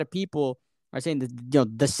a lot of people are saying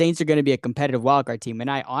that the Saints are going to be a competitive wildcard team,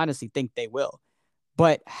 and I honestly think they will.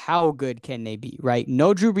 But how good can they be, right?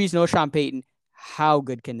 No Drew Brees, no Sean Payton. How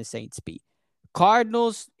good can the Saints be?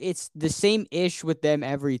 Cardinals, it's the same ish with them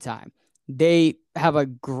every time. They have a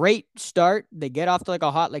great start. They get off to like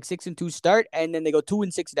a hot like 6-2 start, and then they go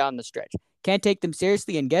 2-6 down the stretch. Can't take them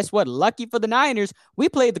seriously. And guess what? Lucky for the Niners, we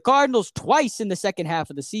played the Cardinals twice in the second half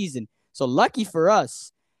of the season. So lucky for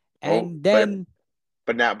us. Oh, And then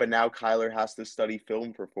but now Kyler has to study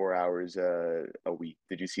film for 4 hours a week.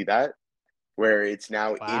 Did you see that? Where it's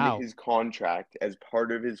now in wow. his contract as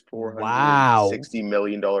part of his Wow. $460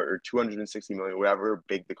 million or 260 million, whatever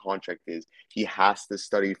big the contract is, he has to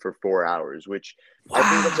study for 4 hours, which I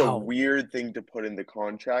think that's a Wow. weird thing to put in the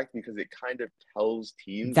contract because it kind of tells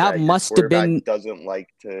teams That that your must have quarterback been doesn't like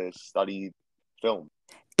to study film.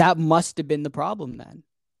 that must have been the problem then.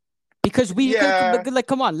 Because we Yeah, like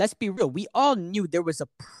come on, let's be real. We all knew there was a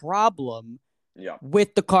problem Yeah.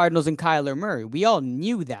 with the Cardinals and Kyler Murray. We all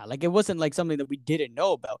knew that. Like, it wasn't like something that we didn't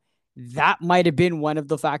know about. That might have been one of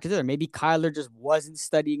the factors there. Maybe Kyler just wasn't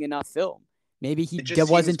studying enough film. Maybe he It just seems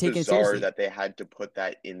wasn't taking it bizarre seriously. that they had to put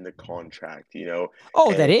that in the contract, you know,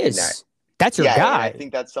 Oh, that and that is. That's your yeah, and I guy.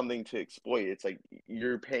 think that's something to exploit. It's like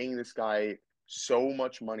you're paying this guy so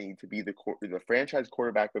much money to be the franchise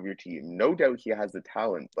quarterback of your team. No doubt he has the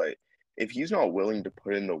talent, but if he's not willing to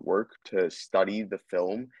put in the work to study the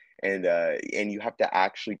film and you have to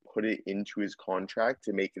actually put it into his contract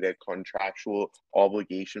to make it a contractual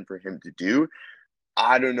obligation for him to do,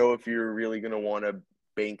 I don't know if you're really going to want to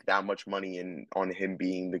bank that much money in on him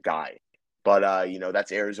being the guy. But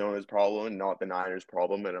that's Arizona's problem, not the Niners'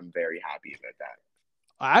 problem, and I'm very happy about that.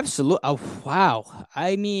 Absolutely. Oh, wow.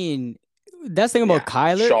 I mean, that's the thing about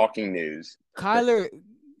Yeah, Kyler. shocking news. Kyler,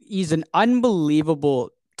 he's an unbelievable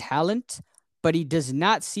talent, but he does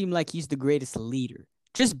not seem like he's the greatest leader.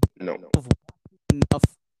 Just No. enough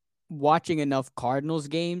watching enough Cardinals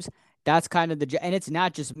games, that's kind of and it's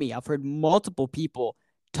not just me. I've heard multiple people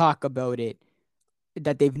talk about it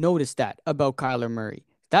that they've noticed that about Kyler Murray.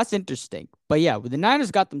 That's interesting. But yeah, the Niners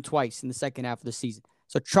got them twice in the second half of the season.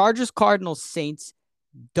 So Chargers, Cardinals, Saints,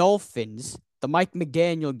 Dolphins, the Mike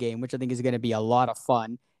McDaniel game, which I think is going to be a lot of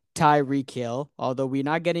fun. Tyreek Hill, although we're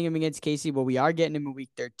not getting him against Casey, but we are getting him in week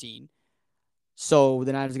 13. So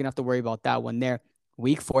the Niners are going to have to worry about that one there.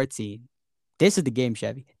 Week 14. This is the game,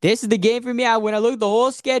 Chevy. This is the game for me. When I looked at the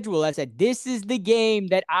whole schedule, I said, this is the game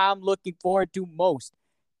that I'm looking forward to most.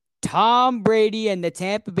 Tom Brady and the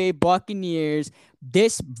Tampa Bay Buccaneers.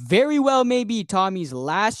 This very well may be Tommy's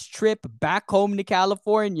last trip back home to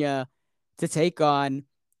California to take on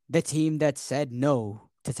the team that said no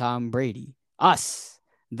to Tom Brady. Us,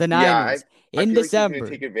 the Yeah, Niners, I in feel like he's going to December.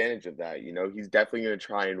 take advantage of that. He's definitely going to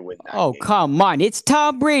try and win that Oh, game. come on. It's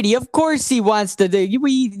Tom Brady. Of course he wants to do. He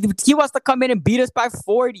wants to come in and beat us by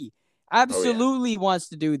 40. Oh yeah, Absolutely wants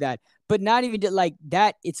to do that. But not even like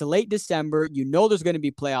that. It's late December. You know there's going to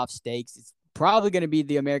be playoff stakes. It's probably going to be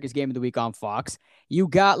the America's Game of the Week on Fox. You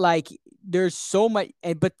got there's so much.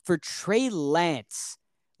 But for Trey Lance,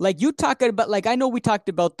 like you talking about, like I know we talked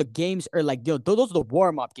about the games or like those are the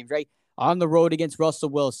warm up games, right? On the road against Russell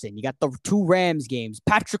Wilson. You got the 2 Rams games,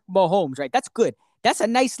 Patrick Mahomes, right? That's good. That's a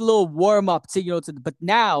nice little warm up but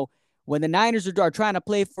now when the Niners are trying to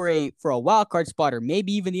play for a wild card spot or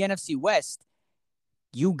maybe even the NFC West,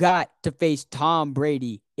 you got to face Tom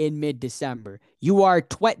Brady in mid-December. You are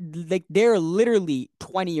they're literally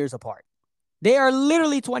 20 years apart. They are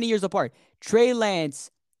literally 20 years apart. Trey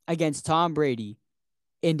Lance against Tom Brady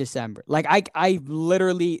in December. Like I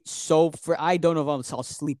literally I don't know if I'll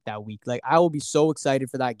sleep that week. Like I will be so excited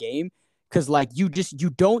for that game because like you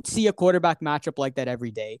don't see a quarterback matchup like that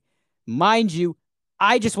every day. Mind you,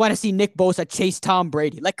 I just want to see Nick Bosa chase Tom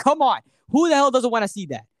Brady. Like come on, who the hell doesn't want to see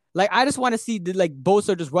that? Like I just want to see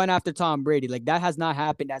Bosa just run after Tom Brady. Like that has not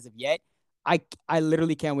happened as of yet. I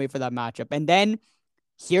literally can't wait for that matchup. And then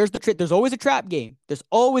here's the trick. There's always a trap game. There's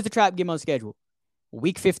always a trap game on schedule.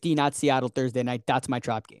 Week 15 at Seattle Thursday night. That's my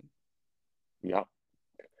trap game. yeah.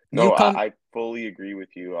 You No, come, I fully agree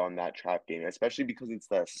with you on that trap game, especially because it's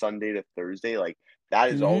the Sunday to Thursday. Like that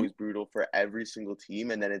is mm-hmm. always brutal for every single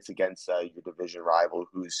team, and then it's against your division rival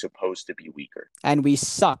who's supposed to be weaker. And we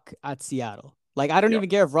suck at Seattle. Like I don't Yep. even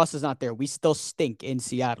care if Russ is not there. We still stink in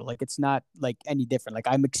Seattle. Like it's not like any different. Like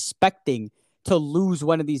I'm expecting to lose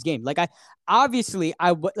one of these games. Like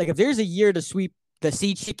if there's a year to sweep the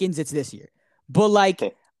Sea Chickens, it's this year. But like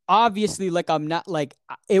obviously, like I'm not like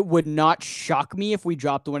it would not shock me if we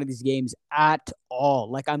dropped one of these games at all.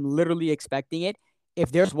 Like I'm literally expecting it.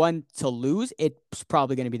 If there's one to lose, it's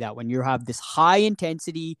probably going to be that one. You have this high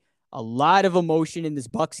intensity, a lot of emotion in this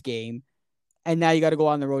Bucks game, and now you got to go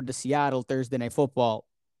on the road to Seattle Thursday Night Football.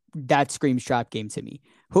 That screams trap game to me.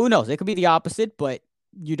 Who knows? It could be the opposite, but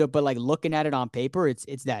like looking at it on paper, it's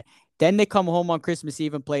that. Then they come home on Christmas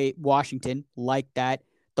Eve and play Washington like that.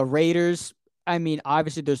 The Raiders. I mean,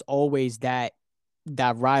 obviously, there's always that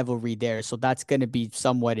rivalry there, so that's going to be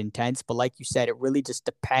somewhat intense. But like you said, it really just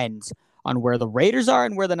depends on where the Raiders are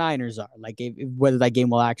and where the Niners are. Like whether that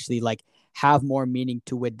game will actually like have more meaning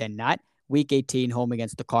to it than not. Week 18 home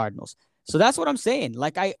against the Cardinals. So that's what I'm saying.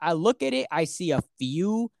 Like I look at it, I see a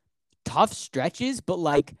few tough stretches, but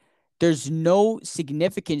like there's no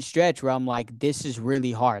significant stretch where I'm like, this is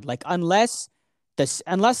really hard. Like unless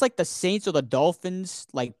like the Saints or the Dolphins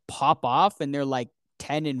like pop off and they're like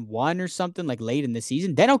 10-1 or something like late in the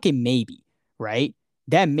season, then okay, maybe, right?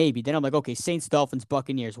 Then maybe. Then I'm like, okay, Saints, Dolphins,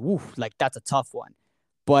 Buccaneers. Woof, like that's a tough one.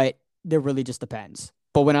 But it really just depends.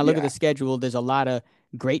 But when I look at Yeah. the schedule, there's a lot of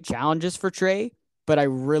great challenges for Trey, but I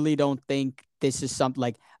really don't think this is something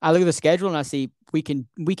like I look at the schedule and I see we can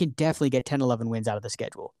definitely get 10, 11 wins out of the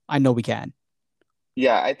schedule. I know we can.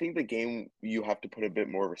 Yeah, I think the game you have to put a bit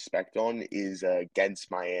more respect on is against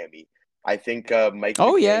Miami. I think Mike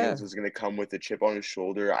Oh yeah. McDaniels is going to come with a chip on his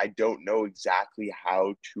shoulder. I don't know exactly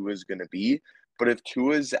how Tua's going to be, but if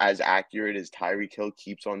Tua's as accurate as Tyreek Hill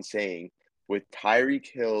keeps on saying, with Tyreek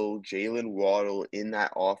Hill, Jalen Waddle in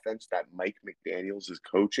that offense that Mike McDaniels is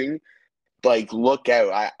coaching, like look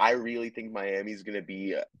out. I really think Miami's going to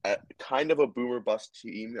be a kind of a boomer bust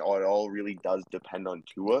team. It all really does depend on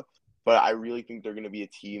Tua, but I really think they're going to be a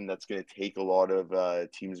team that's going to take a lot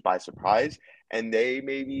of teams by surprise, and they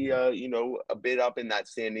may be a bit up in that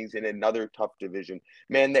standings in another tough division.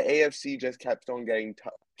 Man, the AFC just keeps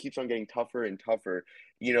on getting tougher and tougher.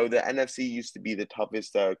 The NFC used to be the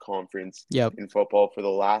toughest conference Yep. in football for the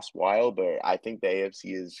last while, but I think the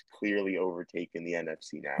AFC is clearly overtaken the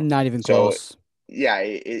NFC now. Not even So close. yeah,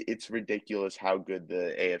 it's ridiculous how good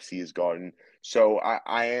the AFC has gotten. So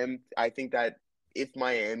I think that if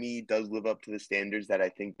Miami does live up to the standards that I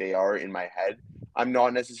think they are in my head, I'm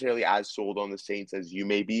not necessarily as sold on the Saints as you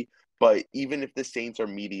may be. But even if the Saints are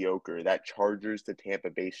mediocre, that Chargers to Tampa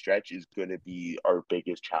Bay stretch is going to be our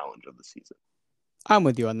biggest challenge of the season. I'm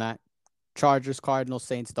with you on that. Chargers, Cardinals,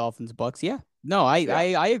 Saints, Dolphins, Bucks. Yeah. No, I, Yeah. I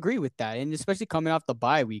I agree with that. And especially coming off the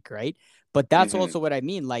bye week, right? But that's Hmm. also what I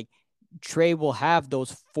mean. Like Trey will have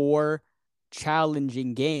those four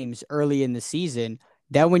challenging games early in the season.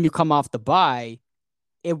 Then when you come off the bye,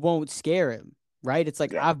 it won't scare him, right? It's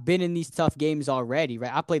like Yeah. I've been in these tough games already,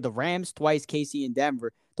 right? I played the Rams twice, KC and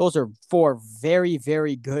Denver. Those are four very,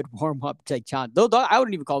 very good warm up like challenge. Those, I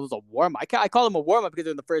wouldn't even call those a warm up. I call them a warm up because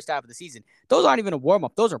they're in the first half of the season. Those aren't even a warm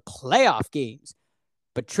up. Those are playoff games.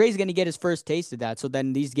 But Trey's going to get his first taste of that, so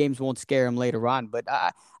then these games won't scare him later on. But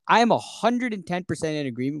I am 110% in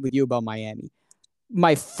agreement with you about Miami.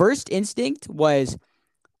 My first instinct was,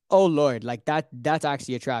 oh Lord, like that's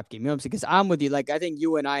actually a trap game. You know what I'm saying? Because I'm with you. Like I think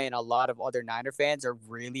you and I and a lot of other Niner fans are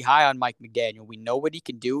really high on Mike McDaniel. We know what he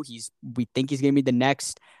can do. We think he's gonna be the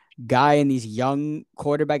next guy in these young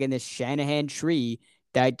quarterback in this Shanahan tree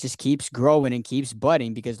that just keeps growing and keeps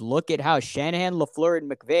budding. Because look at how Shanahan, LaFleur,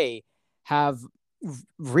 and McVay have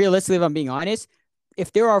realistically, if I'm being honest,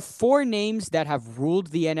 if there are four names that have ruled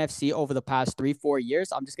the NFC over the past 3-4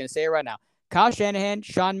 years, I'm just gonna say it right now: Kyle Shanahan,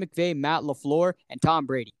 Sean McVay, Matt LaFleur, and Tom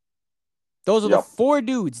Brady. Those are the Yep. four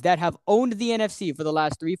dudes that have owned the NFC for the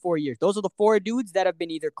last 3-4 years. Those are the four dudes that have been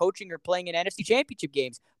either coaching or playing in NFC championship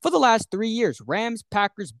games for the last 3 years. Rams,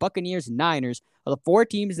 Packers, Buccaneers, Niners are the four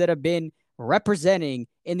teams that have been representing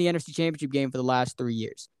in the NFC championship game for the last 3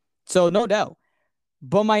 years. So no doubt.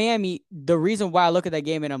 But Miami, the reason why I look at that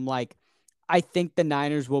game and I'm like, I think the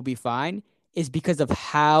Niners will be fine is because of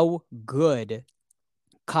how good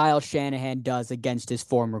Kyle Shanahan does against his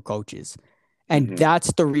former coaches. And Hmm.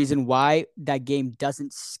 that's the reason why that game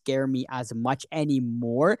doesn't scare me as much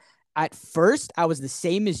anymore. At first, I was the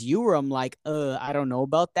same as you, where I'm like, I don't know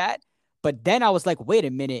about that. But then I was like, wait a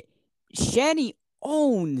minute. Shanny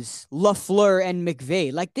owns LaFleur and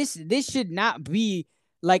McVay. Like this should not be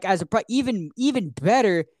like as a even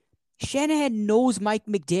better. Shanahan knows Mike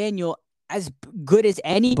McDaniel as good as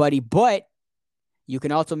anybody, but you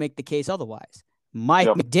can also make the case otherwise. Mike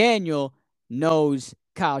Yep. McDaniel knows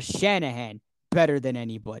Kyle Shanahan better than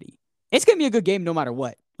anybody. It's going to be a good game no matter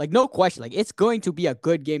what. Like, no question. Like, it's going to be a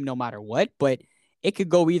good game no matter what, but it could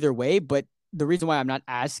go either way. But the reason why I'm not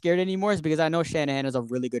as scared anymore is because I know Shanahan has a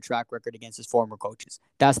really good track record against his former coaches.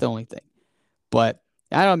 That's the only thing. But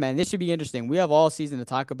I don't know, man. This should be interesting. We have all season to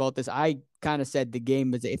talk about this. I kind of said the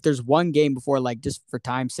game is if there's one game before, like, just for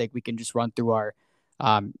time's sake, we can just run through our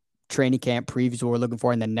um, training camp previews what we're looking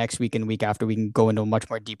for, and then next week and the week after we can go into a much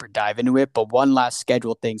more deeper dive into it. But one last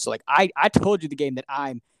schedule thing. So like I told you the game that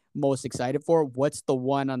I'm most excited for. What's the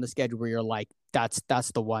one on the schedule where you're like, that's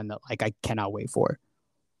the one that like I cannot wait for?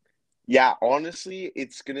 Yeah, honestly,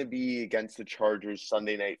 it's going to be against the Chargers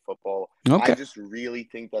Sunday Night Football. I Okay. just really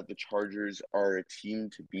think that the Chargers are a team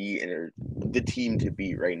to beat and are the team to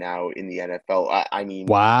beat right now in the NFL. I mean,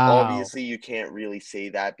 Wow. obviously, you can't really say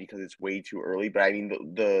that because it's way too early, but I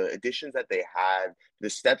mean, the additions that they had, the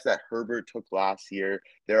steps that Herbert took last year,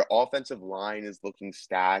 their offensive line is looking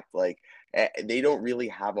stacked. Like, they don't really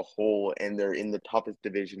have a hole, and they're in the toughest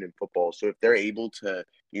division in football. So if they're able to,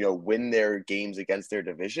 win their games against their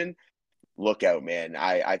division, look out, man.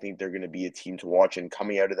 I think they're going to be a team to watch. And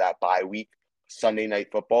coming out of that bye week, Sunday Night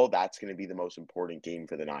Football, that's going to be the most important game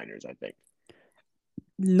for the Niners, I think.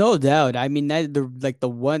 No doubt. I mean,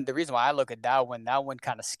 the reason why I look at that one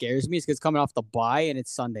kind of scares me is because coming off the bye and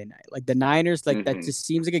it's Sunday night. Like the Niners, like that Hmm. just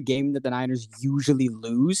seems like a game that the Niners usually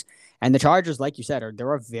lose. And the Chargers, like you said,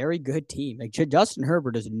 they're a very good team. Like Justin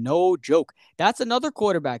Herbert is no joke. That's another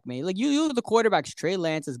quarterback, man. Like you look at the quarterbacks Trey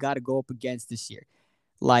Lance has got to go up against this year.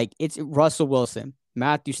 Like it's Russell Wilson,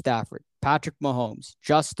 Matthew Stafford, Patrick Mahomes,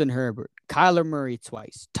 Justin Herbert, Kyler Murray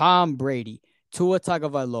twice, Tom Brady, Tua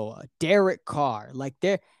Tagovailoa, Derek Carr. Like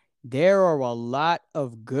there are a lot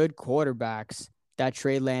of good quarterbacks that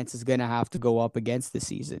Trey Lance is gonna have to go up against this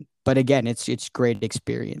season. But again, it's great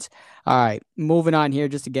experience. All right, moving on here.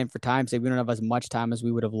 Just again for time's sake, we don't have as much time as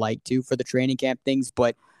we would have liked to for the training camp things,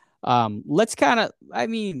 but let's kind of, I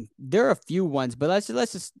mean, there are a few ones, but let's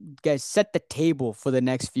just guys set the table for the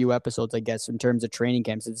next few episodes, I guess, in terms of training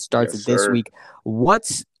camps. It starts Yes, at this sir. week.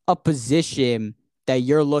 What's a position that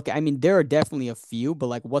you're looking? I mean, there are definitely a few, but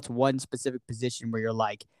like, what's one specific position where you're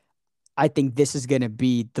like, I think this is going to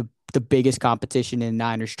be the biggest competition in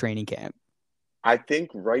Niners training camp? I think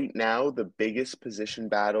right now the biggest position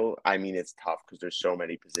battle, I mean, it's tough because there's so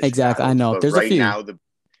many position Exactly. I battles, know but there's a right few. now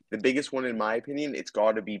the biggest one in my opinion, it's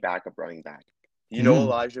got to be backup running back. You know, Mm,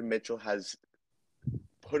 Elijah Mitchell has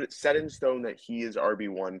put it set in stone that he is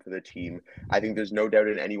RB1 for the team. I think there's no doubt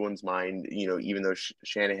in anyone's mind, you know, even though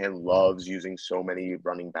Shanahan loves using so many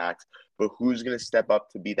running backs, but who's going to step up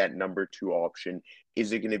to be that number two option?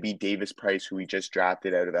 Is it going to be Davis Price, who we just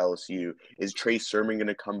drafted out of LSU? Is Trey Sermon going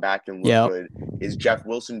to come back and look yeah. good? Is Jeff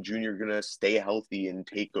Wilson Jr. going to stay healthy and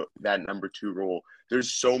take that number two role?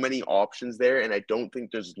 There's so many options there, and I don't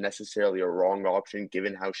think there's necessarily a wrong option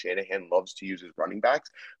given how Shanahan loves to use his running backs.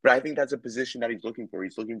 But I think that's a position that he's looking for.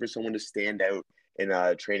 He's looking for someone to stand out in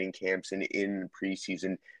training camps and in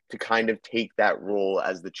preseason to kind of take that role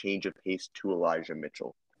as the change of pace to Elijah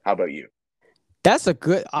Mitchell. How about you?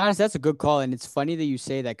 Honestly, that's a good call. And it's funny that you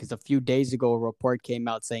say that because a few days ago, a report came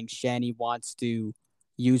out saying Shanny wants to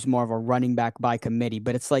use more of a running back by committee.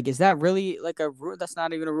 But it's like, is that really like that's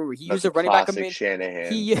not even a rumor. He used That's a a running back classic committee.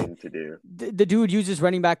 Shanahan He, thing to do. the dude uses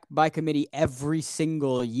running back by committee every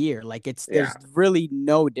single year. Like Yeah. there's really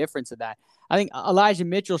no difference of that. I think Elijah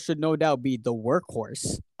Mitchell should no doubt be the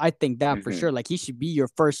workhorse. I think that for Hmm. sure. Like he should be your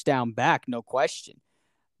first down back, no question.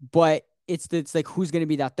 But it's like who's going to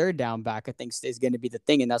be that third down back, I think is going to be the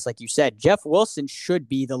thing. And that's like you said, Jeff Wilson should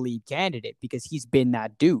be the lead candidate because he's been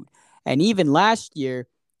that dude. And even last year,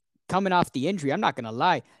 coming off the injury, I'm not going to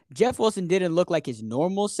lie, Jeff Wilson didn't look like his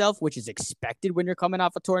normal self, which is expected when you're coming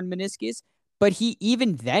off a torn meniscus. But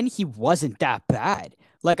even then he wasn't that bad.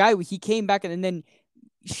 Like he came back and then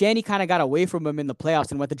Shanny kind of got away from him in the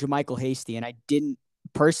playoffs and went to JaMychal Hasty. And I didn't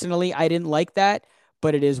like that,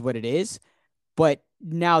 but it is what it is. But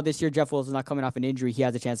now this year, Jeff Wilson's not coming off an injury. He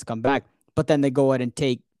has a chance to come back. But then they go ahead and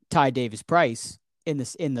take Ty Davis Price in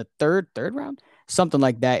the third round, something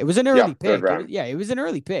like that. It was an Yeah, early third pick. round. It was an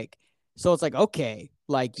early pick. So it's like, okay,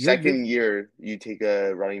 like you're Second year, you take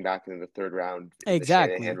a running back in the third round in the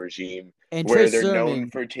Shanahan exactly. regime, And Trey where they're known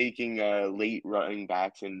Sermon, for taking late running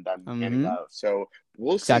backs and them panning mm-hmm, out. So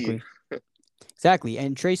we'll see. exactly, exactly.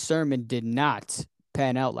 And Trey Sermon did not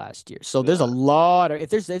pan out last year. So there's a Nah. lot of if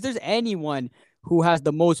there's anyone who has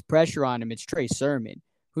the most pressure on him, it's Trey Sermon.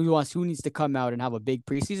 Who needs to come out and have a big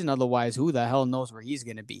preseason? Otherwise, who the hell knows where he's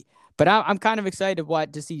gonna be? But I'm kind of excited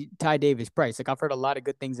to see Ty Davis Price. Like I've heard a lot of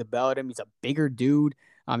good things about him. He's a bigger dude.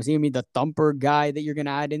 He's gonna be the thumper guy that you're gonna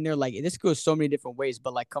add in there. Like this goes so many different ways.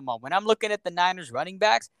 But like, come on, when I'm looking at the Niners running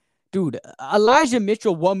backs, dude, Elijah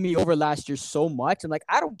Mitchell won me over last year so much. I'm like,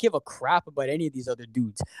 I don't give a crap about any of these other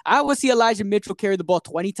dudes. I will see Elijah Mitchell carry the ball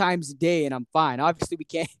 20 times a day and I'm fine. Obviously, we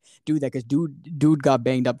can't do that because dude got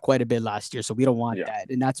banged up quite a bit last year. So we don't want Yeah. that.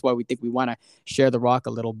 And that's why we think we want to share the rock a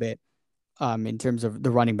little bit in terms of the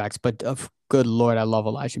running backs. But good Lord, I love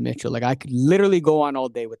Elijah Mitchell. Like I could literally go on all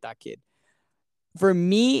day with that kid. For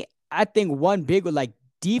me, I think one big like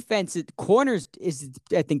defense corners is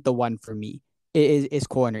I think the one for me is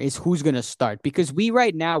corner is who's gonna start because we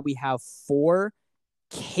right now we have four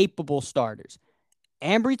capable starters: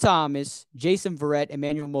 Ambry Thomas, Jason Verrett,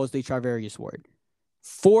 Emmanuel Mosley, Charvarius Ward.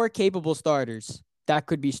 Four capable starters that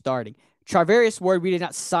could be starting. Charvarius Ward, we did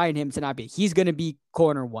not sign him to not be. He's gonna be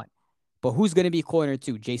corner one, but who's gonna be corner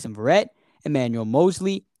two? Jason Verrett, Emmanuel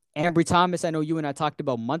Mosley, Ambry Thomas. I know you and I talked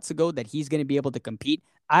about months ago that he's going to be able to compete.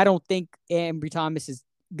 I don't think Ambry Thomas is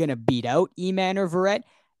going to beat out Eman or Verrett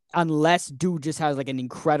unless dude just has like an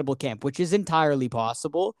incredible camp, which is entirely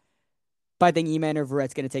possible. But I think Eman or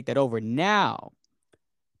Verrett's going to take that over. Now,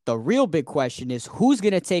 the real big question is who's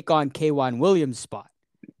going to take on K'Wan Williams' spot?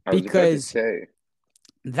 I was about to Because say.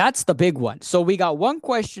 That's the big one. So we got one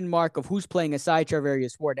question mark of who's playing aside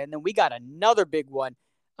Charvarius Ward, and then we got another big one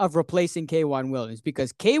of replacing K'Wan Williams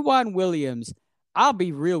because K'Wan Williams, I'll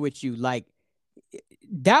be real with you, like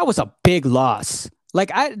that was a big loss.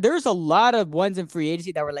 Like there's a lot of ones in free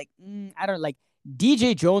agency that were like, I don't like.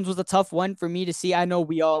 DJ Jones was a tough one for me to see. I know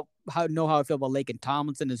we all know how I feel about Laken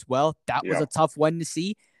Tomlinson as well. That was Yeah. a tough one to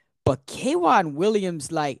see. But K'Wan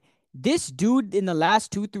Williams, like this dude in the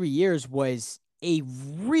last 2-3 years was a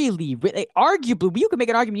really arguably you could make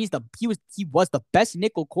an argument he was the best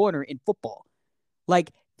nickel corner in football. Like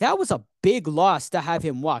that was a big loss to have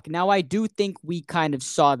him walk. Now I do think we kind of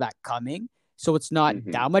saw that coming, so it's not Hmm.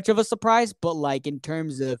 that much of a surprise. But like in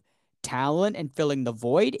terms of talent and filling the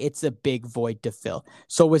void, it's a big void to fill.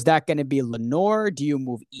 So was that going to be Lenore? Do you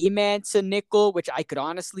move Eman to nickel, which I could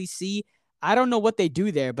honestly see? I don't know what they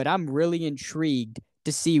do there, but I'm really intrigued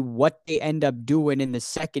to see what they end up doing in the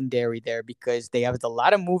secondary there because they have a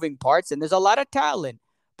lot of moving parts and there's a lot of talent.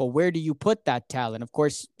 But where do you put that talent? Of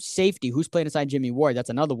course, safety. Who's playing aside Jimmy Ward? That's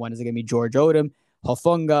another one. Is it going to be George Odom,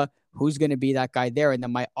 Hofunga? Who's going to be that guy there? And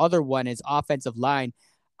then my other one is offensive line.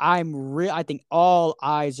 I think all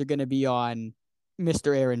eyes are going to be on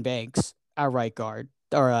Mr. Aaron Banks at right guard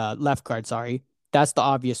or left guard. Sorry, that's the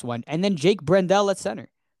obvious one. And then Jake Brendel at center.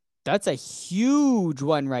 That's a huge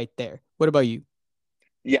one right there. What about you?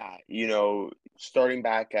 Yeah, starting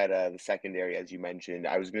back at the secondary, as you mentioned,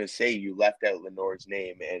 I was going to say you left out Lenore's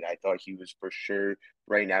name, and I thought he was for sure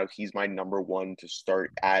right now. He's my number one to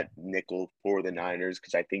start at nickel for the Niners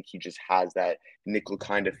because I think he just has that nickel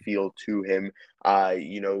kind of feel to him.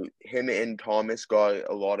 Him and Thomas got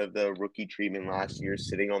a lot of the rookie treatment last year,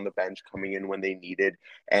 sitting on the bench, coming in when they needed,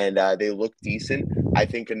 and they looked decent. I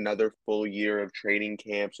think another full year of training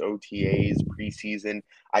camps, OTAs, preseason.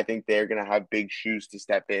 I think they're going to have big shoes to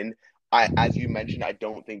step in. As you mentioned, I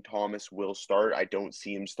don't think Thomas will start. I don't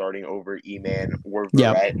see him starting over Eman or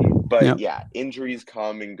Yep. Verrett. But Yep. yeah, injuries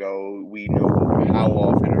come and go. We know how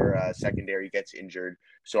often our secondary gets injured.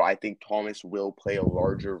 So I think Thomas will play a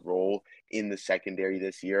larger role in the secondary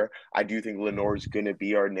this year. I do think Lenore's going to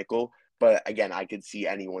be our nickel. But again, I could see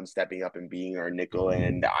anyone stepping up and being our nickel.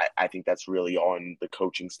 And I think that's really on the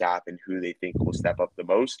coaching staff and who they think will step up the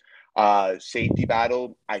most. Safety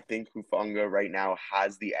battle, I think Hufanga right now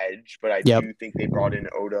has the edge, but I Yep. do think they brought in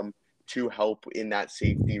Odom to help in that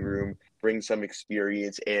safety room, bring some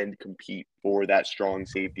experience, and compete for that strong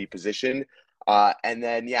safety position. And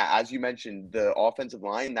then, yeah, as you mentioned, the offensive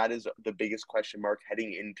line, that is the biggest question mark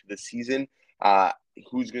heading into the season. Uh,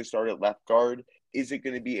 who's going to start at left guard? Is it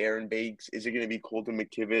going to be Aaron Banks? Is it going to be Colton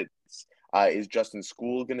McKivitz? Is Justin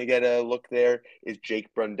School going to get a look there? Is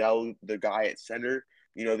Jake Brundell the guy at center?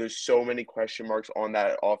 There's so many question marks on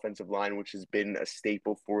that offensive line, which has been a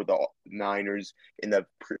staple for the Niners in the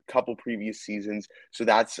couple previous seasons. So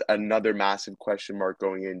that's another massive question mark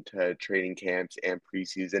going into training camps and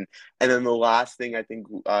preseason. And then the last thing I think,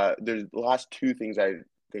 there's the last two things I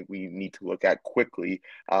think we need to look at quickly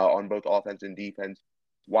on both offense and defense.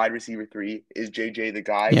 Wide receiver three, is JJ the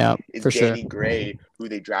guy? Yeah, Is for sure. Danny Gray, who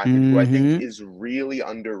they drafted, who I think Mm-hmm. is really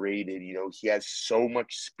underrated. He has so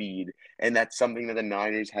much speed, and that's something that the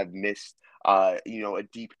Niners have missed. A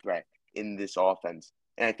deep threat in this offense,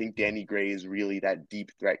 and I think Danny Gray is really that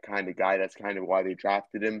deep threat kind of guy. That's kind of why they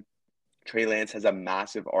drafted him. Trey Lance has a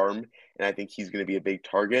massive arm, and I think he's going to be a big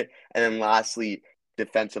target. And then lastly,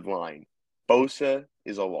 defensive line. Bosa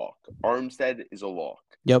is a lock. Armstead is a lock.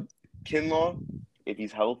 Yep. Kinlaw, if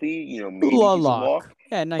he's healthy, maybe La he's a lock, lock.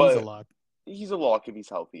 Yeah, no, he's a but lock. he's a lock if he's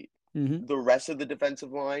healthy. Mm-hmm. The rest of the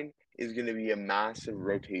defensive line is going to be a massive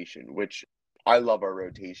rotation, which I love our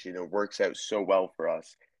rotation. It works out so well for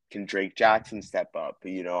us. Can Drake Jackson step up?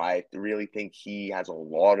 I really think he has a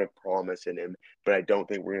lot of promise in him, but I don't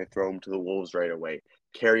think we're going to throw him to the Wolves right away.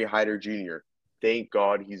 Kerry Hyder Jr., thank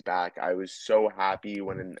God he's back. I was so happy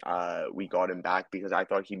when we got him back because I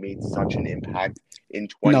thought he made such an impact in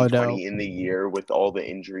No doubt. 2020 in the year with all the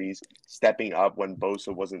injuries, stepping up when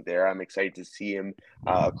Bosa wasn't there. I'm excited to see him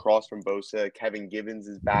across from Bosa. Kevin Givens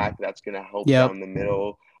is back. That's going to help Yep. down the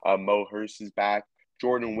middle. Mo Hurst is back.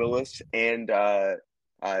 Jordan Willis and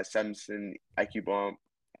Samson Ekubom.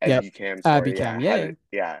 Yep. Ebukam, Abby sorry, Cam.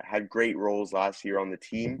 Yeah. had great roles last year on the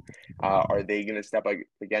team. Are they going to step up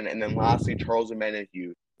again? And then lastly, Charles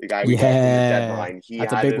Omenihu, the guy we got from the Yeah. deadline. He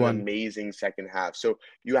That's a had big an one. amazing second half. So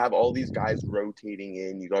you have all these guys rotating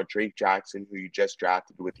in. You got Drake Jackson, who you just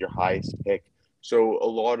drafted with your highest pick. So a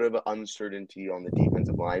lot of uncertainty on the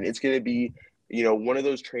defensive line. It's going to be, one of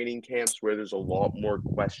those training camps where there's a lot more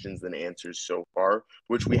questions than answers so far,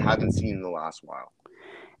 which we haven't seen in the last while.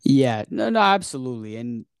 Yeah. No, no, absolutely.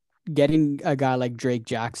 And getting a guy like Drake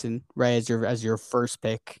Jackson, right, as your first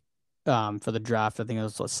pick for the draft, I think it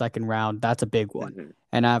was the second round, that's a big one. Mm-hmm.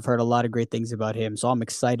 And I've heard a lot of great things about him. So I'm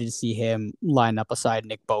excited to see him line up beside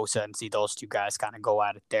Nick Bosa and see those two guys kind of go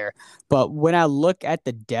at it there. But when I look at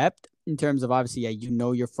the depth in terms of obviously, yeah,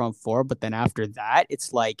 your front four, but then after that,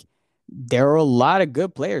 it's like there are a lot of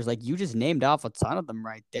good players. Like you just named off a ton of them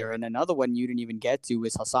right there. And another one you didn't even get to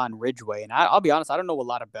is Hassan Ridgeway. And I'll be honest, I don't know a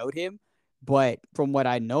lot about him, but from what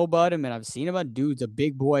I know about him and I've seen about, dude's a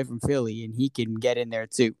big boy from Philly and he can get in there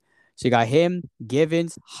too. So you got him,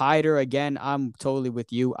 Givens, Hyder. Again, I'm totally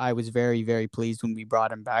with you. I was very, very pleased when we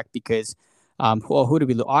brought him back because who do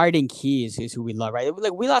we lose? Arden Key is who we love, right?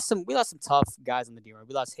 Like we lost some tough guys on the D, right?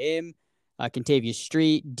 We lost him, Contavious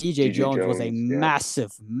Street, DJ Jones was a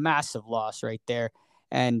massive, massive loss right there.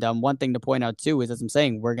 And one thing to point out too is, as I'm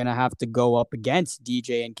saying, we're gonna have to go up against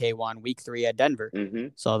DJ and K1 week 3 at Denver. Mm-hmm.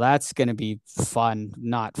 So that's gonna be fun,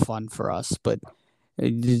 not fun for us, but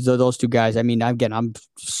those two guys. I mean, again, I'm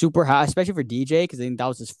super high, especially for DJ, because I think that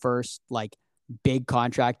was his first like big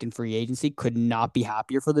contract in free agency. Could not be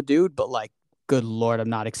happier for the dude, but like, good Lord, I'm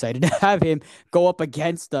not excited to have him go up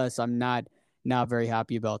against us. I'm not very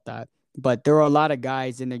happy about that. But there are a lot of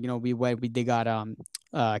guys in there. You know, they got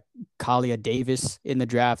Kalia Davis in the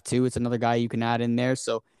draft too. It's another guy you can add in there.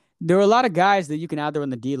 So there are a lot of guys that you can add there on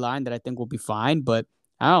the D line that I think will be fine. But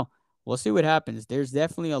I don't know. We'll see what happens. There's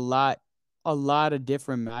definitely a lot of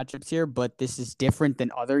different matchups here, but this is different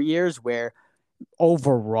than other years where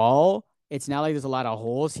overall it's not like there's a lot of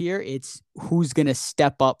holes here. It's who's going to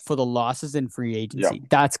step up for the losses in free agency. Yeah.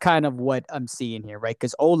 That's kind of what I'm seeing here, right?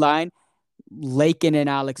 Because O-line, Lakin and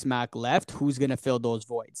Alex Mack left. Who's going to fill those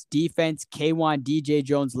voids? Defense, K1, DJ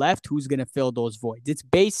Jones left. Who's going to fill those voids? It's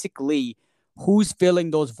basically who's filling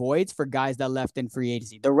those voids for guys that left in free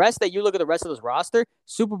agency. The rest that you look at the rest of this roster,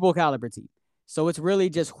 Super Bowl caliber team. So it's really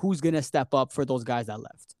just who's going to step up for those guys that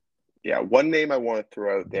left. Yeah, one name I want to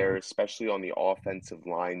throw out there, especially on the offensive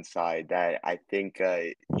line side, that I think,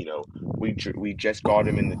 we just got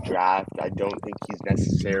him in the draft. I don't think he's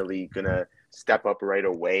necessarily going to step up right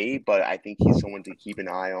away, but I think he's someone to keep an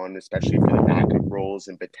eye on, especially for the backup roles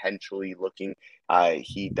and potentially looking.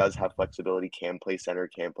 He does have flexibility, can play center,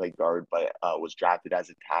 can play guard, but was drafted as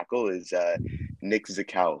a tackle, is Nick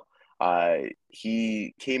Zakelj.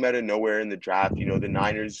 He came out of nowhere in the draft. You know, the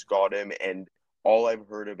Niners got him, and all I've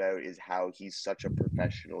heard about is how he's such a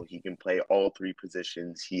professional. He can play all three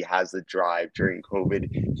positions. He has the drive. During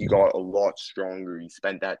COVID, he got a lot stronger. He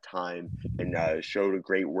spent that time and showed a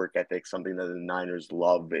great work ethic, something that the Niners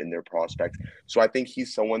love in their prospects. So I think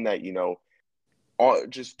he's someone that, you know,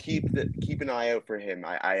 just keep an eye out for him.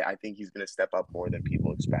 I think he's going to step up more than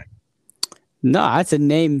people expect. No, that's a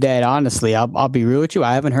name that, honestly, I'll be real with you,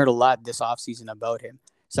 I haven't heard a lot this offseason about him.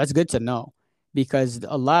 So that's good to know. Because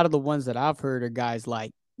a lot of the ones that I've heard are guys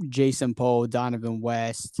like Jason Poe, Donovan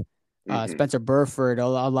West, Spencer Burford, a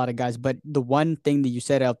lot of guys. But the one thing that you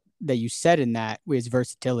said in that was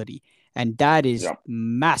versatility. And that is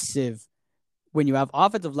massive. When you have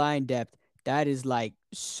offensive line depth, that is like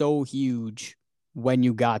so huge when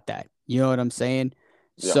you got that. You know what I'm saying?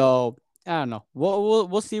 Yeah. So I don't know.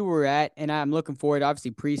 We'll see where we're at, and I'm looking forward.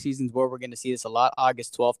 Obviously, preseason's where we're going to see this a lot.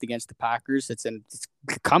 August 12th against the Packers. It's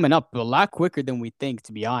coming up a lot quicker than we think,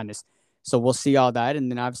 to be honest. So we'll see all that,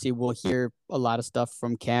 and then obviously we'll hear a lot of stuff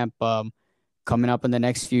from camp coming up in the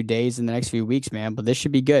next few days, in the next few weeks, man. But this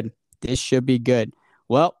should be good.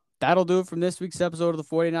 Well, that'll do it from this week's episode of the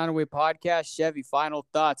 49er Way podcast. Chevy, final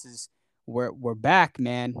thoughts is we're back,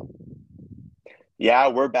 man. Yeah,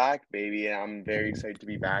 we're back, baby, and I'm very excited to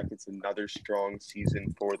be back. It's another strong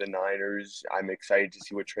season for the Niners. I'm excited to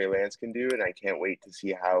see what Trey Lance can do, and I can't wait to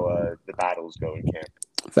see how the battles go in camp.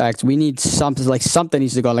 Facts. We need something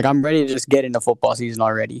needs to go. Like, I'm ready to just get into football season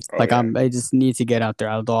already. I just need to get out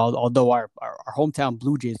there. Although our hometown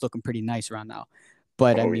Blue Jays looking pretty nice around now.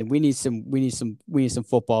 But we need some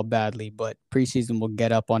football badly. But preseason will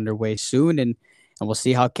get up underway soon, and we'll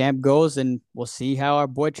see how camp goes, and we'll see how our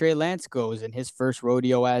boy Trey Lance goes in his first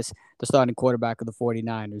rodeo as the starting quarterback of the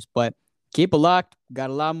 49ers. But keep it locked.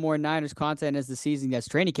 Got a lot more Niners content as the season, as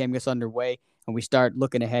training camp gets underway, and we start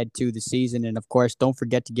looking ahead to the season. And, of course, don't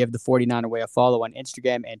forget to give the 49er Way a follow on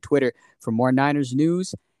Instagram and Twitter for more Niners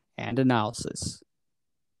news and analysis.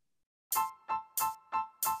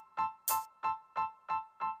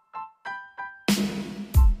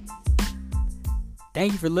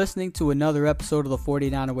 Thank you for listening to another episode of the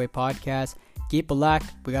 49er Way podcast. Keep it locked.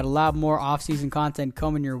 We got a lot more off-season content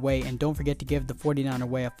coming your way. And don't forget to give the 49er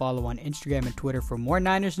Way a follow on Instagram and Twitter for more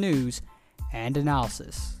Niners news and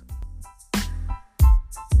analysis.